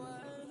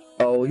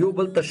او یو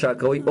بل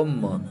تشاکوي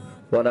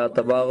ولا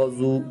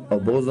تباغضوا او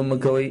بغض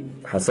مکوي،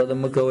 حسد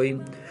مکوي.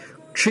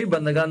 شي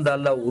بندگان د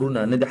الله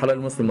ورونه نه د حلال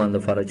مسلمان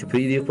لپاره چې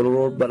پری دی خپل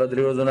ورور بلد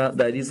روزونه.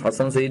 د حدیث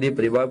حسن سیدی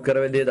پر باب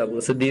کړو دی د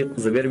ابو صدیق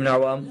زبیر بن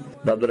عوام،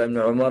 د عبد الله بن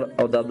عمر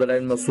او د عبد الله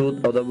بن مسعود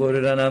او د ابو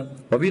هريره.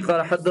 وبي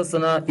قال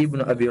حدثنا ابن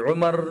ابي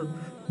عمر،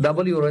 دا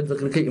بل یو روایت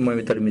ذکر کوي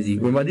امام ترمذی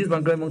و حدیث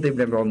باندې موږ ته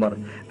ابن عمر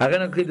هغه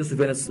نقل د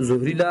سفیان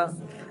الزهری لا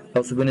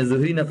او سفیان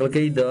الزهری نقل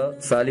کوي د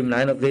سالم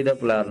نه نقل کوي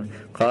د پلار.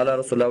 قال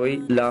رسول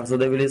الله لا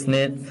حسد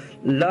بالاثنين،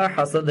 لا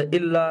حسد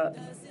الا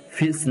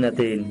فی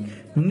سنتین،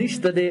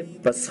 نشته دی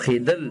پس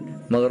خیدل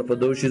مگر په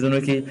دوه شیزونو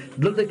کې.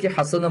 دلته کې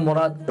حسد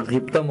مراد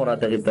غیبته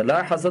مراد غیبته، لا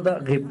حسد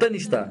غیبته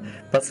نشته،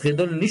 پس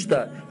خیدل نشته،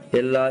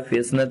 الا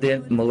فی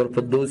سنتین مگر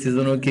په دوه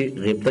شیزونو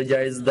کې غیبته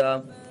جایز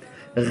ده.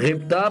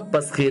 غیبته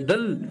پس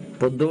خیدل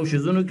په دوه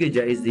شیزونو کې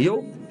جایز دی.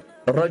 یو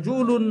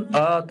رجل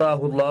آتاه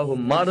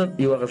الله مالا،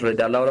 یو غسل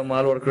دی الله ور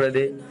مال ورکړی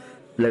دی،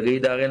 لګی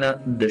داغه نه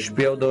د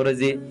شپې او د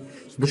ورځې،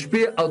 د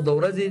شپې او د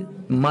ورځې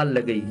مال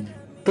لګی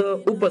ته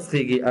او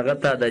پسخېږي، هغه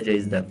ته دا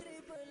جایز ده.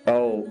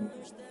 او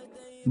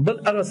بل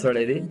هغه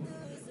سړی دی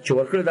چې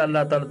ورکړی د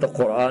الله تعالی ته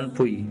قرآن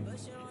پوي،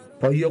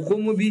 په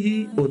یقوم به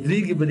او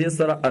درېږي په دې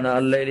سره انا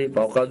الليل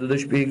په اوقاتو د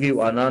شپې کې،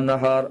 وانا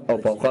النهار او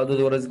په اوقاتو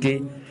د ورځ کې.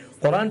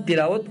 قرآن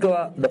تلاوت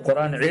کوه، د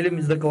قرآن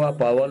علم زده کوه،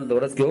 په اول د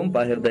ورځ کې هم په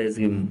آخر د ورځ.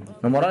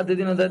 نو مراد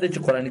دې نه ده چې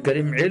قرآن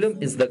کریم علم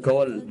زده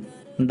کول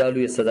دا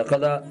لوی صدقه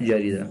ده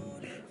جاری ده،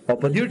 او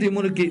په دې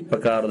ټیمونو کې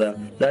پکار ده.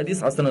 د حدیث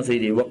حسن صحیح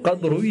دی.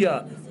 وقد رویا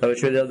او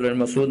شهید عبد الله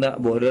مسعود نه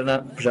ابو هريره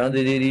پشان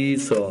دي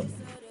سو.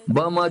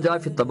 با ما جاء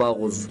فی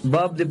التباغض،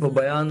 باب دې په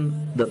بیان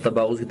د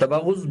تباغض کې.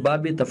 تباغض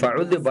باب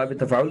تفاعل دی، باب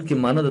تفاعل کې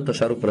معنی د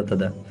تشارک پرته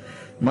ده.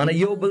 معنی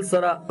یو بل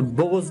سره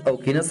بغض او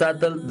کینه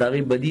ساتل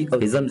دغه بدی او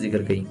زم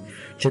ذکر کوي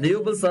چې د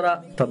یو بل سره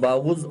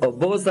تباغض او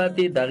بغض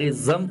ساتي دغه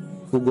زم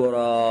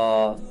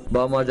وګورا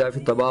با ما جاء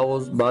فی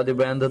تباغض بعد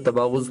بیان د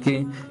تباغض کې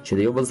چې د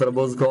یو بل سره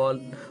بغض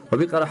کول.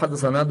 وبي قال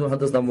حدثنا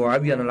حدثنا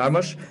معاويه عن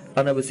العمش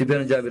انا ابو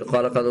سفيان جابر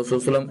قال قال رسول الله صلى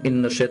الله عليه وسلم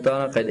ان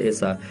الشيطان قد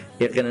اسى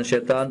یقینا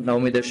شیطان نو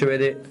امید شوی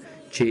دی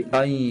چې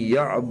ان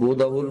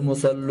يعبده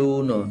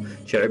المصلون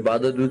چې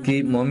عبادت وکي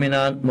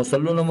مؤمنان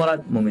مصلون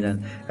مراد مؤمنان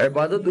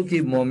عبادت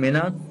وکي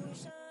مؤمنان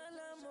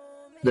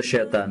د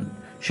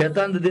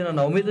شیطان د دین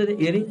نه امید دی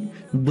یعنی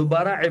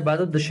دوباره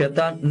عبادت د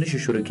شیطان نشي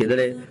شروع کېدل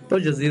په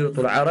جزیره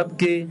العرب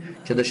کې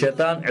چې د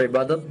شیطان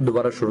عبادت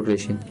دوباره شروع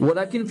کړي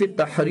ولکن فی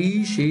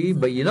التحریش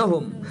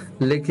بینهم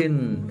لیکن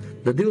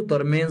د دیو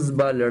ترمنځ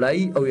با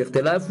لړای او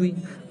اختلاف وي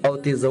او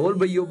تیزول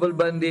به یو بل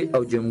باندې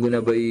او جنگونه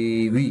به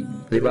وي.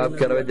 رباب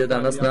کې روایت ده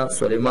انسنا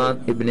سليمان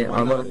ابن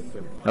عمر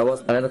او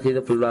انا کې د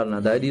فلان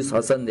د حدیث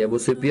حسن دی. ابو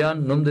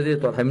سفیان نوم د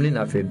دې تر حمل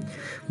نافع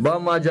با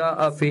ما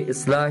جاء فی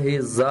اصلاح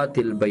ذات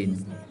البین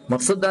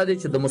مقصد دا دی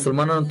چې د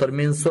مسلمانانو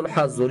ترمنځ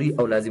صلح ضروري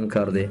او لازم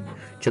کار دی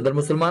چې د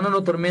مسلمانانو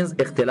ترمنځ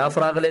اختلاف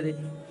راغلی دی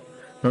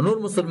نو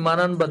نور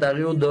مسلمانان به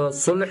دغه د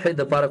صلح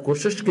لپاره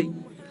کوشش کوي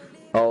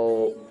او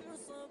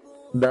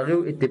دغه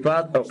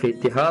اتفاق او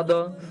اتحاد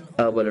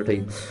بلټي.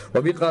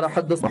 وبي قال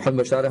حدث محمد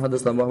بشار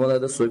حدثنا محمد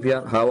حدث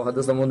سفيان ها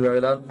حدثنا من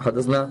غيلان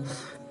حدثنا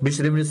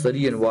بشر بن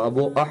سري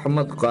وابو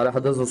احمد قال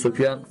حدثنا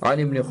سفيان عن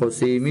ابن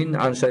خسيم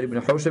عن شار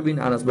بن حوشب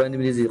عن اسبان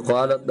بن زيد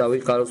قال داوي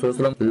قال رسول الله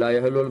صلى الله عليه وسلم لا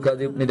يحل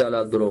الكذب ندال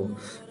الدرو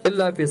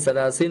الا في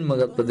 30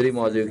 مگر قدري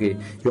موضوع کې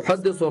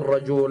يحدث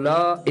الرجل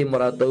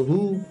امراته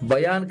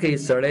بیان کوي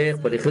سړی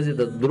پر خزي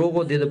د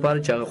دروغو د لپاره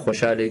چې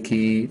خوشاله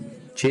کی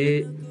چې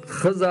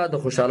خزا د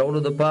خوشالولو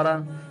د لپاره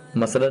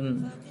مثلا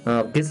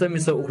قسم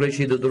یې وکړي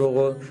شي د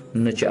دروغو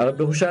نه چې هغه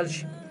به خوشحال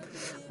شي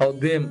او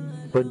دویم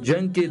په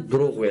جنگ کې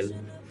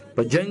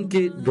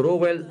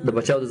دروغ ویل د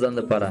بچاو د ځان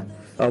لپاره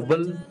او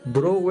بل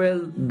دروغ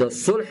ویل د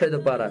صلح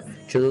لپاره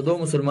چې د دوه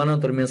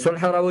مسلمانانو ترمنځ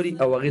صلح راوړي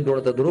او هغه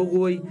دوړه ته دروغ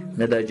وایي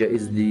نه دا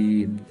جائز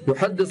دي.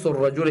 يحدث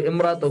الرجل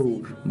امراته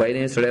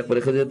بین سړی پر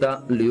خدته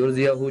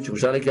لیورزیه چې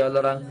خوشاله کې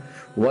الله را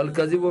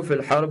والکذب فی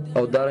الحرب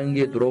او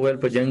دارنګي دروغ ویل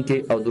په جنگ کې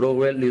او دروغ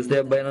ویل لیوسته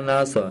بین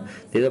الناس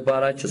د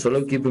لپاره چې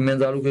سلوک کې په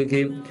منځالو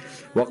کې.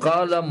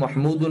 وقال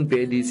محمود في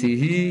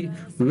حديثه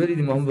ورد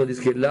محمد حدیث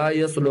کې لا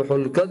يصلح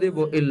الكذب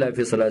الا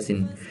في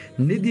 30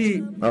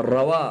 ندي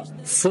روا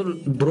صل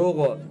دروغ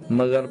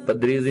مگر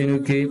پدریزینو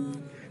کې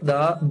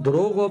دا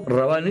دروغ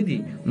روا ندي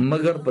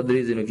مگر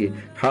پدریزینو کې.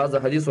 هذا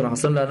حديث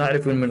حسن لا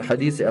نعرف من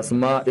حديث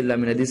اسماء الا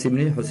من حديث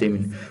ابن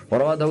حسين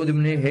وروى داود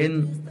بن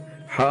هند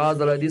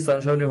هذا الحديث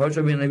عن شون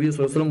حوشب النبي صلى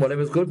الله عليه وسلم ولم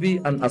يذكر به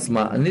ان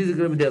اسماء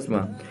ذكر به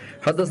اسماء.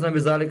 حدثنا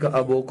بذلك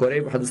ابو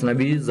كريب حدثنا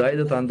به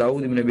زائدة عن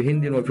داود بن ابي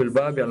هند وفي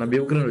الباب عن ابي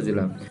بكر رضي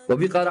الله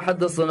وبي قال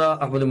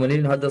حدثنا احمد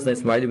بن حدثنا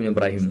اسماعيل بن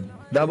ابراهيم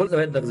دا بل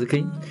روایت نقل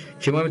کړي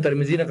چې امام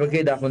الترمذي نقل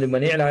کړي د احمد بن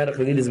منیع نقل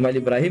کړي د اسماعیل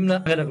ابراهيم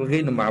نقل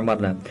کړي د معمر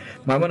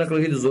نقل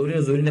کړي د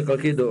زهري نقل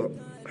کړي د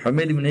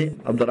حمید بن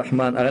عبد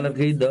الرحمن اغه نقل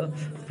کړي د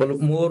خپل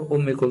امور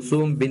ام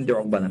کلثوم بنت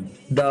عقبه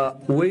دا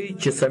وی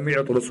چې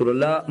سمعت رسول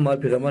الله ما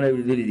پیغمبر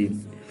ویلي دي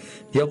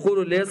یقول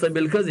ليس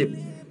بالكذب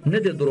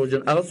ندي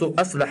دروجن اغسو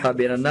اصلح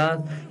بين الناس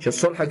چې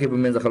صلح کې په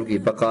منځ خلکو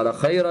فقال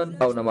خيرا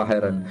او نما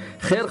خيرا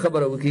خیر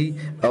خبره وکي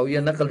او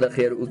یا نقل د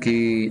خیر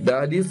وکي. دا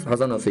حدیث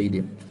حسن او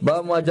سیدی. با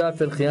ما جاء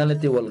في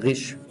الخيانه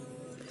والغش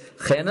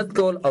خیانت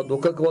کول او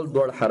دوکه کول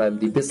دوړ حرام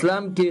دي. په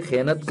اسلام کې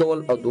خیانت کول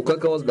او دوکه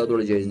کول دا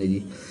دوړ جایز نه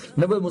دي.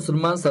 نه به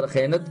مسلمان سره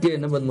خیانت کې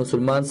نه به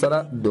مسلمان سره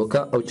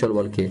دوکه او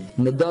چلول کې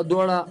نه دا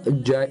دوړه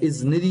جایز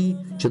نه دي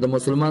چې د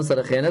مسلمان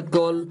سره خیانت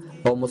کول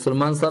او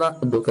مسلمان سره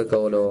دوکه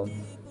کول.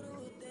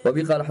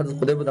 وبي قال حدث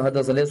قتيبة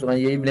حدث ليس عن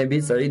ابن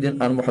ابي سعيد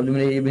عن محمد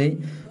بن ابن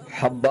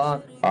حبان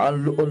عن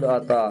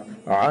لؤلؤة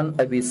عن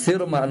ابي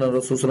سرمة عن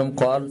الرسول صلى الله عليه وسلم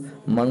قال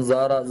من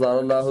زار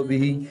الله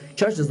به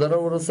چاش ضرر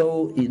ورسو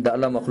د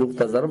الله مخلوق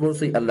ته ضرر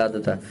ورسي الله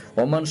دته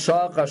ومن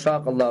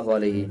شاق الله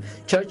عليه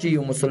چاچ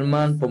یو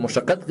مسلمان په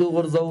مشقت کې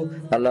ورځو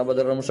الله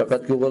بدر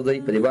مشقت کې ورځي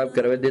په باب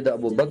کړو د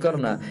ابو بکر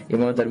نه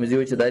امام ترمذی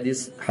وی چې د حدیث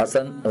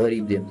حسن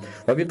غریب دی.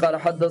 وبي قال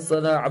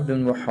حدثنا عبد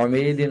بن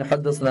حميد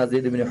حدثنا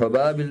زيد بن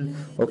حباب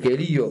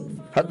الوكيلي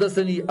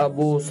حدثني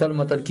ابو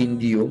سلمة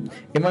الكندي.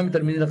 امام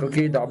ترمذی نقل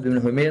کړي د عبد بن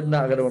حميد نه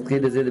اگر ورته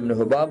د زید بن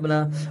حباب نه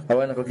او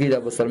نقل کړي د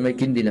ابو سلمة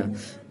الكندي نه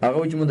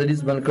هغه چې مدرس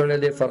بن کړل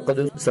د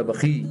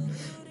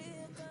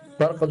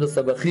فرقد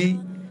السبخي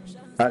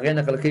هغه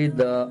نقل کړي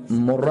د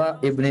مرا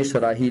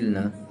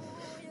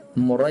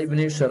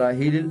ابن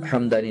شراحیل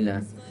الحمدانی نه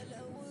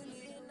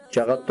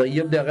چاغه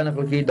طیب دی هغه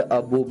نقل کړي د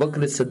ابو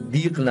بکر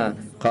صدیق نه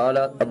قال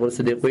ابو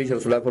صدیق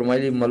رسول الله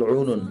فرمایلی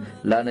ملعون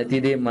لعنتی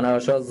دی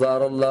مناشا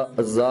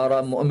زار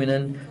مؤمنا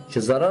چې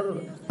zarar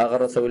هغه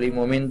رسول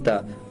مؤمن ته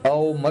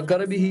او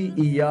مکر به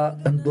یا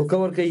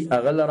دوکور کوي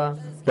هغه لرا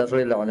دا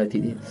سړی لعنتي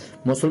دی.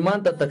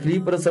 مسلمان ته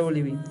تکلیف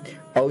رسولی وي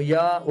او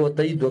یا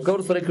ورته دوکه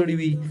ورسره کړي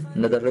وي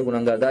نه د هغه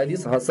ګناهګار. دا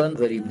حدیث حسن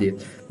غریب دی.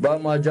 با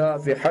ما جاء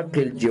فی حق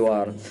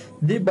الجوار،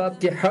 دی باب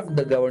کې حق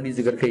د گاونډي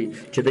ذکر کوي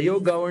چې د یو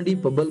گاونډي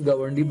په بل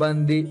گاونډي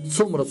باندې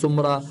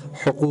څومره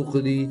حقوق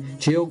دي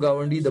چې یو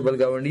گاونډي د بل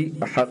گاونډي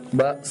حق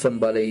به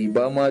سمبالي.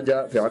 با ما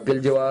جاء فی حق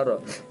الجوار،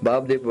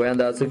 باب دې بیان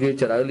داسې کې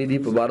چې راغلي دي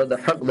په باره د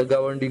حق د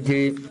گاونډي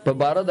کې، په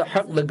باره د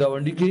حق د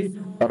گاونډي کې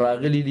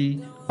راغلي دي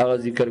هغه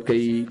ذکر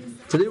کوي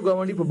چې یو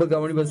گاونډي په بل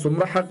گاونډي باندې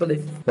څومره حق دی.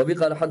 وبي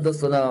قال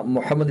حدثنا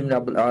محمد بن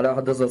عبد الاعلى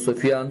حدثنا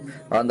سفيان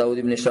عن داود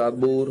بن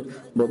شابور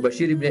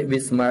وبشير بن ابي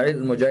اسماعيل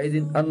المجاهد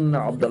ان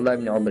عبد الله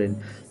بن عمر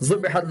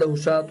ذبحت له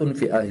شاة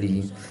في اهله،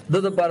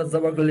 د پاره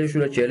ذبح کړل شو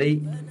چلی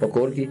په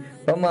کور کې.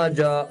 فما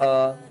جاء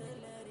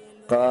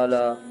قال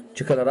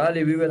چکل را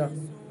لې ویلا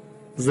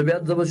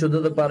زبیات ذبح شو د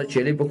پاره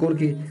چلی په کور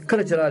کې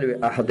کله چرالوي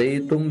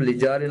احدیتم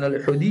لجارنا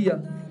الحدیه،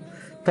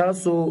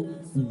 تاسو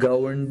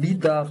گاونډي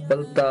ته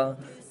خپلتا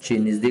چې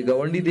نږدې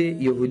گاونډي دی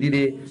يهودي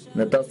دی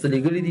نه تاسو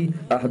لګلې دي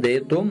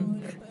احدیتم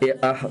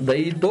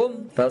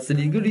تاسو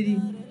لګلې دي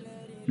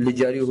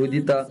لجار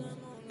يهودي ته.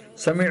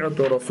 سمعت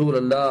رسول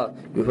الله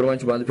فرمان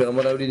چې باندې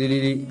پیغمبر اوریدلی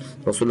دي.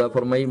 رسول الله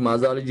فرمایي ما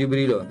زال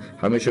جبريل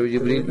همیشه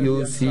جبريل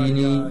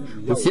یوسینی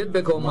وصیت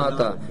وکاو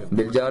ماته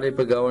بلجار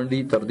په گاونډي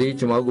تر دې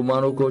چې ما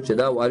ګمانو کو چې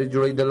دا وارث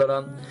جوړې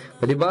دلران.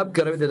 په دې باب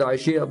کې روایت د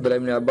عائشه عبد الله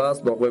بن عباس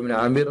عقبه بن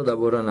عامر د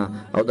بورنا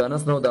او د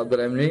انس نو د عبد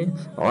الله بن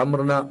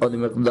عمرنا او د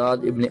مقداد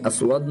ابن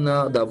اسودنا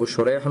د ابو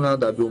شريحنا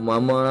د ابو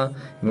امامه.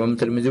 امام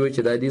ترمذي وایي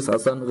چې د حدیث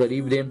حسن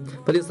غریب دی.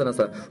 په دې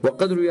سره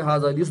وقد روي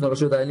هذا حدیث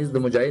نقشه د انس د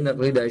مجاهد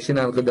نقل د عائشه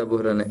نقل د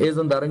بورنا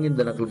اذن دارنګ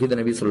د نقل کې د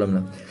نبی صلی الله علیه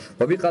وسلم.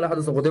 وبي قال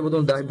حدثنا قتيبة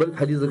بن داهب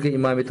الحديث کې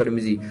امام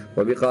ترمذي.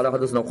 وبي قال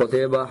حدثنا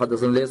قتيبة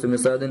حدثنا ليس بن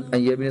سعد عن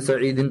ابن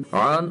سعيد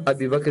عن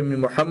ابي بكر بن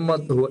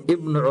محمد هو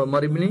ابن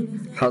عمر بن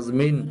حزم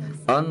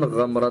عن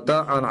غمرة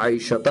عن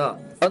عائشة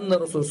ان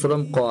رسول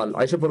الله قال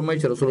عائشة فرمایي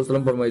چې رسول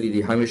الله فرمایلی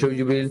دي همیشه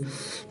جبريل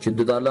چې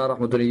د الله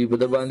رحمت الله په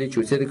در باندې چې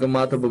څه د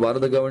ماته په بار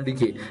د گاونډي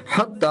کې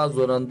حتا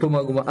زرنتم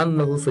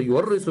انه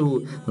سيورثه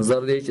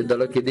زر دې چې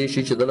دلته کې دې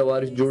شي چې دل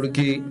وارث جوړ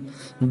کی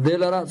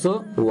دلرا سو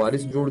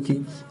وارث جوړ کی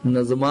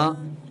نظما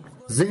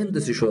ذهن د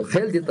شو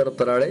خیال دې طرف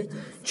تراړې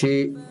چې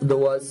د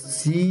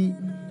واسی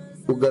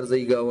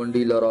وګرځي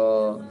گاونډي لرا.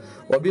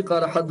 وبي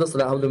قال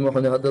حدثنا احمد بن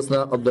محمد حدثنا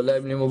عبد الله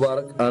بن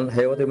مبارك عن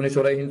حيوة بن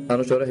شريح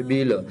عن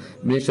شرحبيل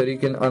بن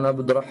شريك عن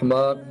عبد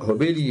الرحمن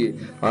حبيلي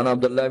عن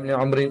عبد الله بن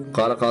عمرو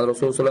قال قال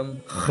رسول الله صلى الله عليه وسلم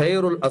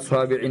خير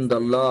الاصحاب عند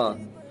الله،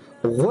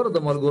 غور د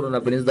ملګرو نه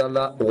پنځ د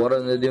الله غور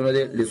نه دیونه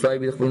دي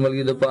لصایب خپل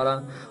ملګری د پاره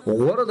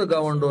غور د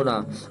گاونډو نه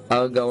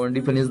هغه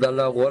گاونډي پنځ د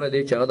الله غور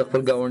دی چې هغه د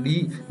خپل گاونډي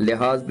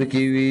لحاظ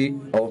وکوي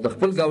او د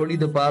خپل گاونډي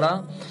د پاره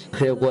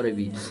خیر غوړي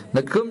وي. د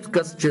کوم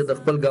کس چې د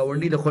خپل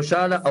گاونډي له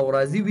خوشاله او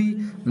راضي وي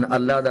نه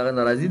الله دغه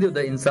ناراضي دی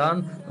د انسان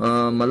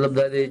مطلب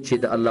دا دی چې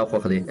د الله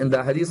خوښ دی. دا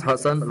حدیث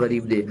حسن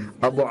غریب دی.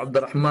 ابو عبد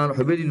الرحمن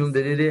حبیلی نوم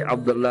دی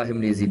عبد الله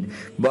بن یزید.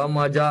 با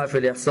ما جاء فی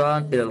الاحسان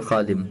الى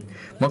الخادم،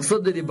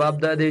 مقصد دی باب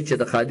دا دی چې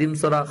د خادم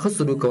سره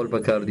سلوک کول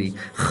پکار دي،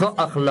 خ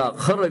اخلاق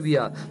خ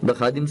رویه د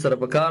خادم سره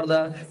پکار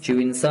ده چې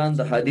انسان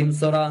د خادم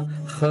سره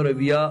خ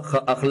رویه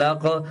خ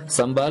اخلاق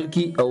سنبال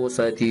کی او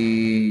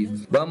ساتي.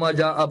 با ما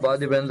جاء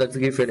بعد بین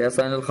ذکر فی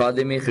احسان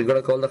الخادم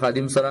خګړه کول د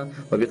خادم سره.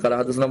 وبي قال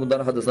حدثنا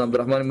مدر حدثنا عبد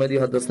الرحمن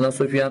المهدي حدثنا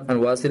سفيان عن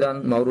واصل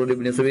عن مورود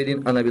بن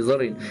سويد عن ابي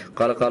ذر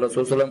قال قال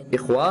رسول الله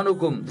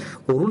اخوانكم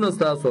ورون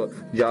استاسو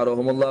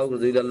جعلهم الله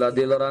رضي الله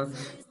دلرا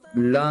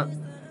لا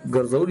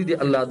غرزوري دي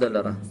الله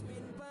دلرا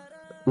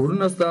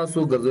ورنستاسو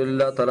ګرځول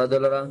الله تعالی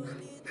دلرا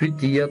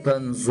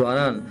فتیتن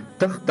زوانان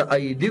تحت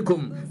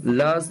ایدیکم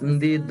لاس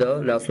اندی د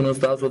لاسونو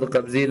تاسو د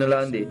قبضې نه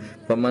لاندې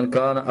فمن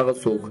کان هغه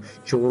څوک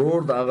چې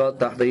ورور د هغه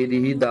تحت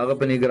ایده دغه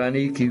په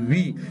نگرانی کې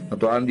وی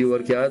تو عام دی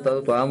ورکیا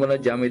ته تو عامله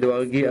جامې دی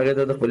ورګي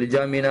هغه د خپل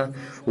جامې نه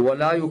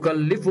ولا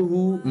یکلفه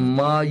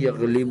ما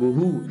یغلبه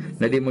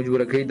ندی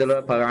مجبور کوي د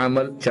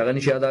عمل چغن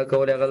شاده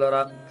کول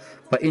غلرا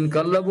فإن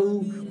کلبه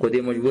کو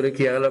دې مجبور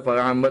کی هغه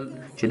په عمل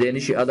چې دې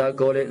نشي ادا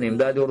کولای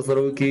امداد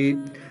ورسره کی.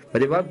 په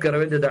دې باب کې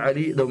روایت د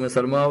علي د ام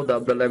سلمہ او د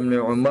عبد الله بن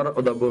عمر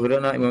او د ابو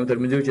هريره امام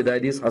ترمذي چې د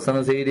حدیث حسن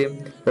صحیح دی.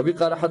 وبي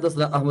قال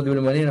حدثنا احمد بن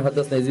منين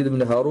حدثنا يزيد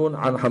بن هارون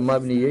عن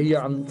حماد بن يحيى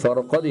عن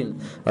فرقد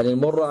عن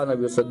المر عن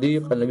ابي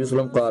صديق النبي صلى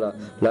الله عليه وسلم قال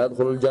لا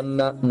يدخل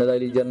الجنه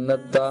ندل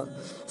جنت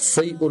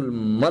سيء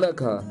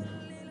الملكه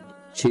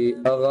چې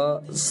هغه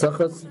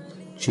سخت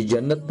چې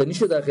جنت ته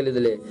نشي داخله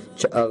دي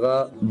چې هغه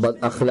بد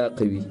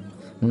اخلاق وي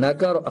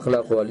ناکار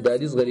اخلاق والد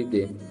حدیث غریب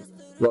دی.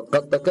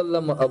 وقد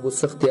تكلم ابو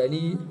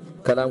السختياني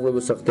کلام ابو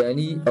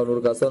السختياني او نور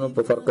کاسانو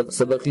په فرق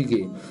سبقي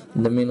کې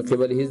من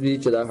قبل حزبي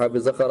چې د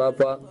حافظ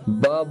خرافه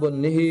باب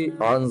النهي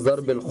عن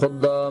ضرب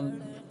الخدام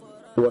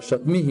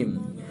وشتمهم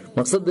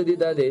مقصد د دې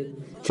دا دی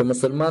چې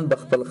مسلمان د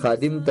خپل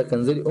خادم ته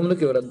کنځلې هم نه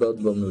کوي، رد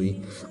به هم نه وي،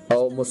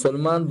 او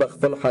مسلمان به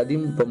خپل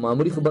خادم په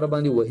معمولي خبره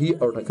باندې وهي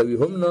او ټکوي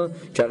هم نه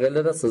چې هغې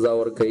لره سزا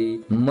ورکوي.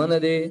 منع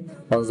دی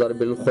انظر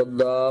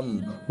بالخدام،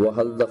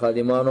 وهل د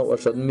خادمانو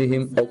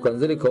وشتمهم او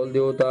کنځلې کول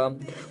دی ورته.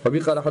 وبه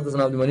قال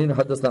حدثنا عبد المنين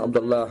حدثنا عبد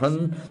الله عن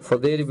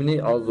فضيل بن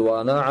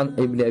عضوان عن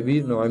ابن ابي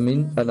نعيم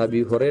عن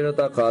ابي هريره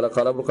قال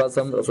قال ابو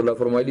القاسم رسول الله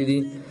فرمایلی دی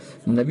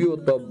نبی او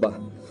توبه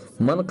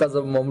من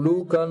قذب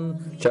مملوکن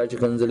چا چې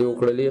کنځلې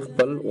وکړلې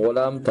خپل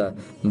غلام ته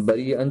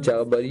بری ان چا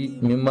بری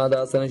مما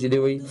دا سن چې دی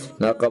وي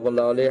ناقب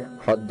الله علیه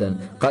حدا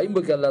قائم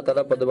بک الله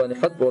تعالی په دبانې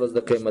حد ورځ د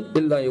قیامت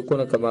الا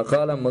یکون کما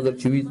قال مگر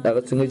چې وي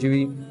هغه څنګه چې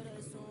وي.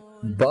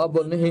 باب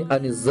نه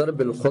ان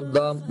الضرب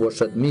الخدام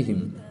وشتمهم،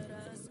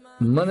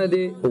 من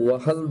دې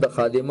وهل د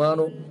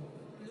خادمانو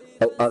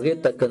او هغه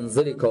ته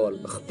کنځلې کول.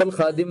 خپل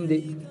خادم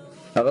دی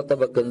هغه ته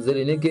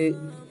کنځلې نه کې،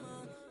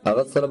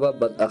 هغه سره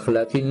بد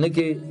اخلاقی نه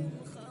کې،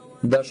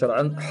 دا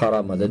شرعا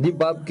حرام ده. دی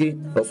باب کې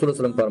رسول الله صلی الله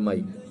علیه وسلم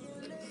فرمایي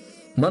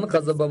من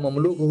قذب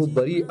مملوکه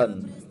بریئا،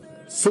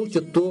 سوچ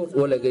تور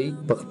ولګي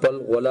په خپل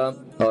غلام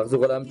او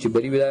غلام چې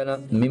بری ویلانه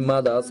مما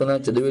دا اسنه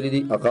چې دی ویل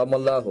دي اقام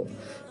الله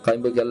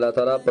قائم بک الله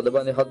تعالی په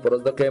دبانې حد پر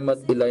د قیامت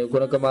الا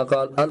یکون کما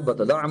قال،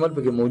 البته دا عمل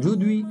پکې موجود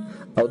وي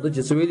او د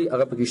جسویلی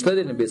هغه پکې شته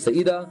دی نه به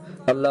سیدا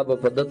الله په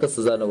پدته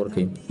سزا نه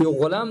ورکړي. یو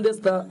غلام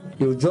دستا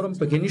یو جرم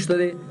پکې نشته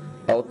دی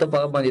او ته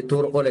په باندې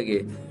تور ولګي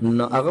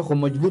نو هغه خو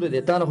مجبور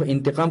دی، تا نه خو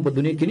انتقام په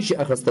دنیا کې نشي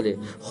اخیستلی،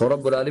 خو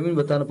رب العالمین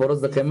به تا نه په ورځ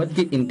د قیامت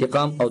کې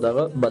انتقام او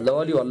دغه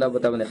بدلوالي او الله به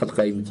تا باندې حد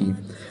قایم کړي.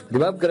 د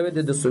باب کروي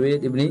د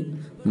سوید ابن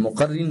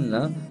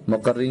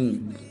مقرن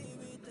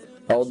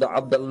او د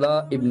عبد الله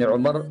ابن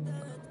عمر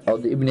او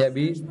د ابن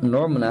ابي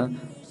نعمنا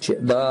چې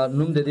دا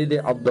نوم د دې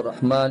عبد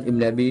الرحمن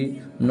ابن ابي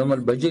نعم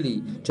البجلي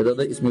چې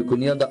د اسم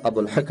کنیه د ابو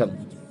الحكم.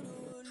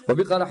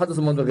 وبي قال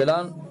حدثنا ملغلرې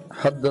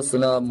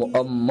حدثنا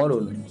مؤمل،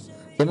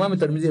 امام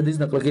الترمذي حدیث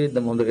نقل کړي د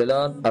محمد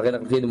غلان، هغه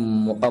نقل کړي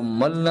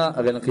مؤملنا،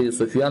 هغه نقل کړي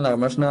سفیان هغه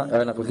مشنا،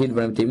 هغه نقل کړي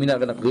ابن تیمیه،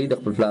 هغه نقل کړي د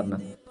خپل پلارنا،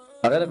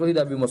 هغه نقل کړي د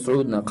ابي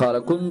مسعودنا قال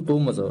كنت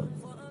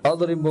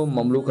اضرب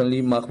مملوكا لي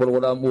ما خبر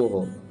غلام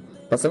وهو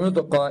فسمعت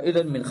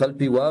قائلا من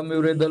خلفي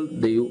وامردل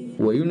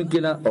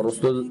وينكن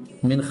الرسل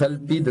من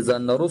خلفي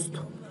دزان رست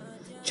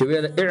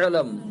چویل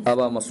اعلم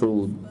ابا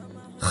مسعود،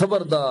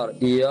 خبردار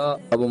یا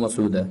ابو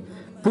مسعود،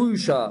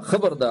 پوشا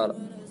خبردار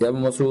یا ابو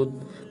مسعود.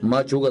 ما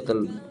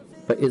چوغتل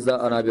فاذا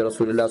انا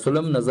برسول الله صلی الله علیه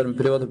وسلم نظر من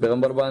پریوت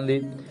پیغمبر باندې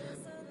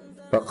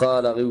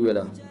فقال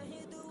غولا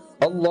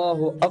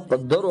الله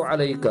اقدر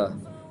عليك،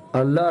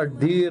 الله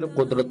ډیر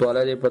قدرت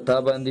والا دی پتا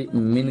باندې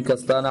من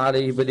کستان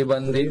علیه بدی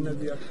باندې،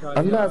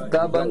 الله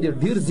تا باندې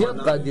ډیر زیات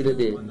قادر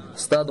دی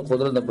استاد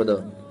قدرت نه پد.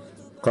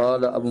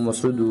 قال ابو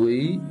مسعود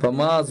وی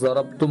فما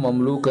ضربت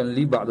مملوكا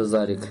لي بعد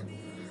ذلك،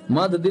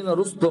 ما د دین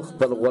رستو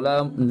خپل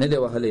غلام نه دی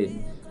وهله.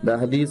 دا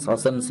حدیث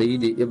حسن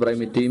سید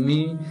ابراهیم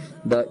تیمی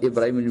دا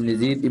ابراهیم بن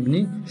زید ابن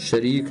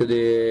شریک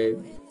دی.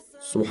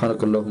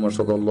 سبحانك اللهم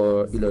اشهد ان لا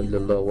اله الا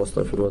الله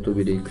واستغفر واتوب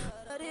اليك.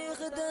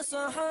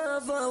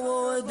 صحابه و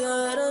د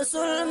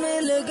رسول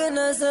ملګ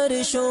نظر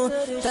شو،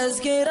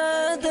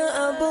 تذکرہ د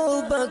ابو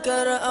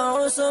بکر او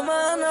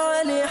عثمان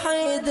علی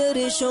حیدر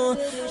شو،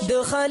 د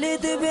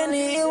خالد بن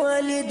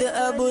ولید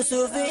ابو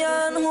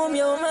سفیان هم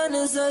یو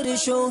منظر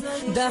شو،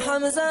 د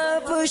حمزه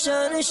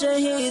پشان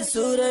شهید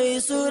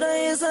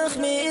سوره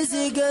زخمی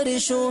زیگر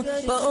شو،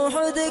 په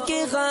احد کې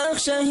غاښ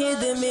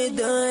شهید می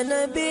د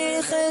نبی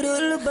خیر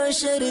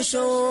البشر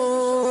شو،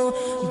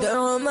 د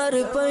عمر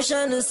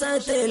پشان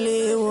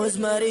ساتلی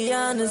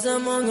وزمریان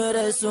زمون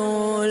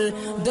رسول،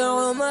 د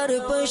عمر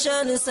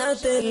پشان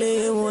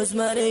ساتلی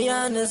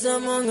وزمریان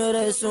زمون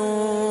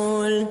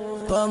رسول،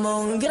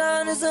 پمون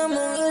ګران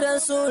زمون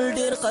رسول،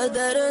 ډیر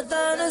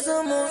قدردان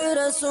زمون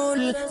رسول،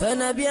 په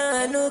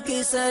نبیانو کې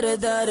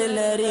سردار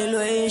لري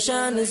لوی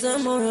شان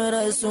زمون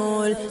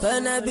رسول، په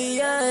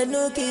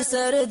نبیانو کې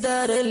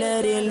سردار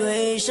لري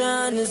لوی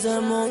شان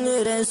زمون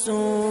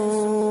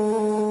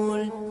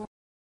رسول.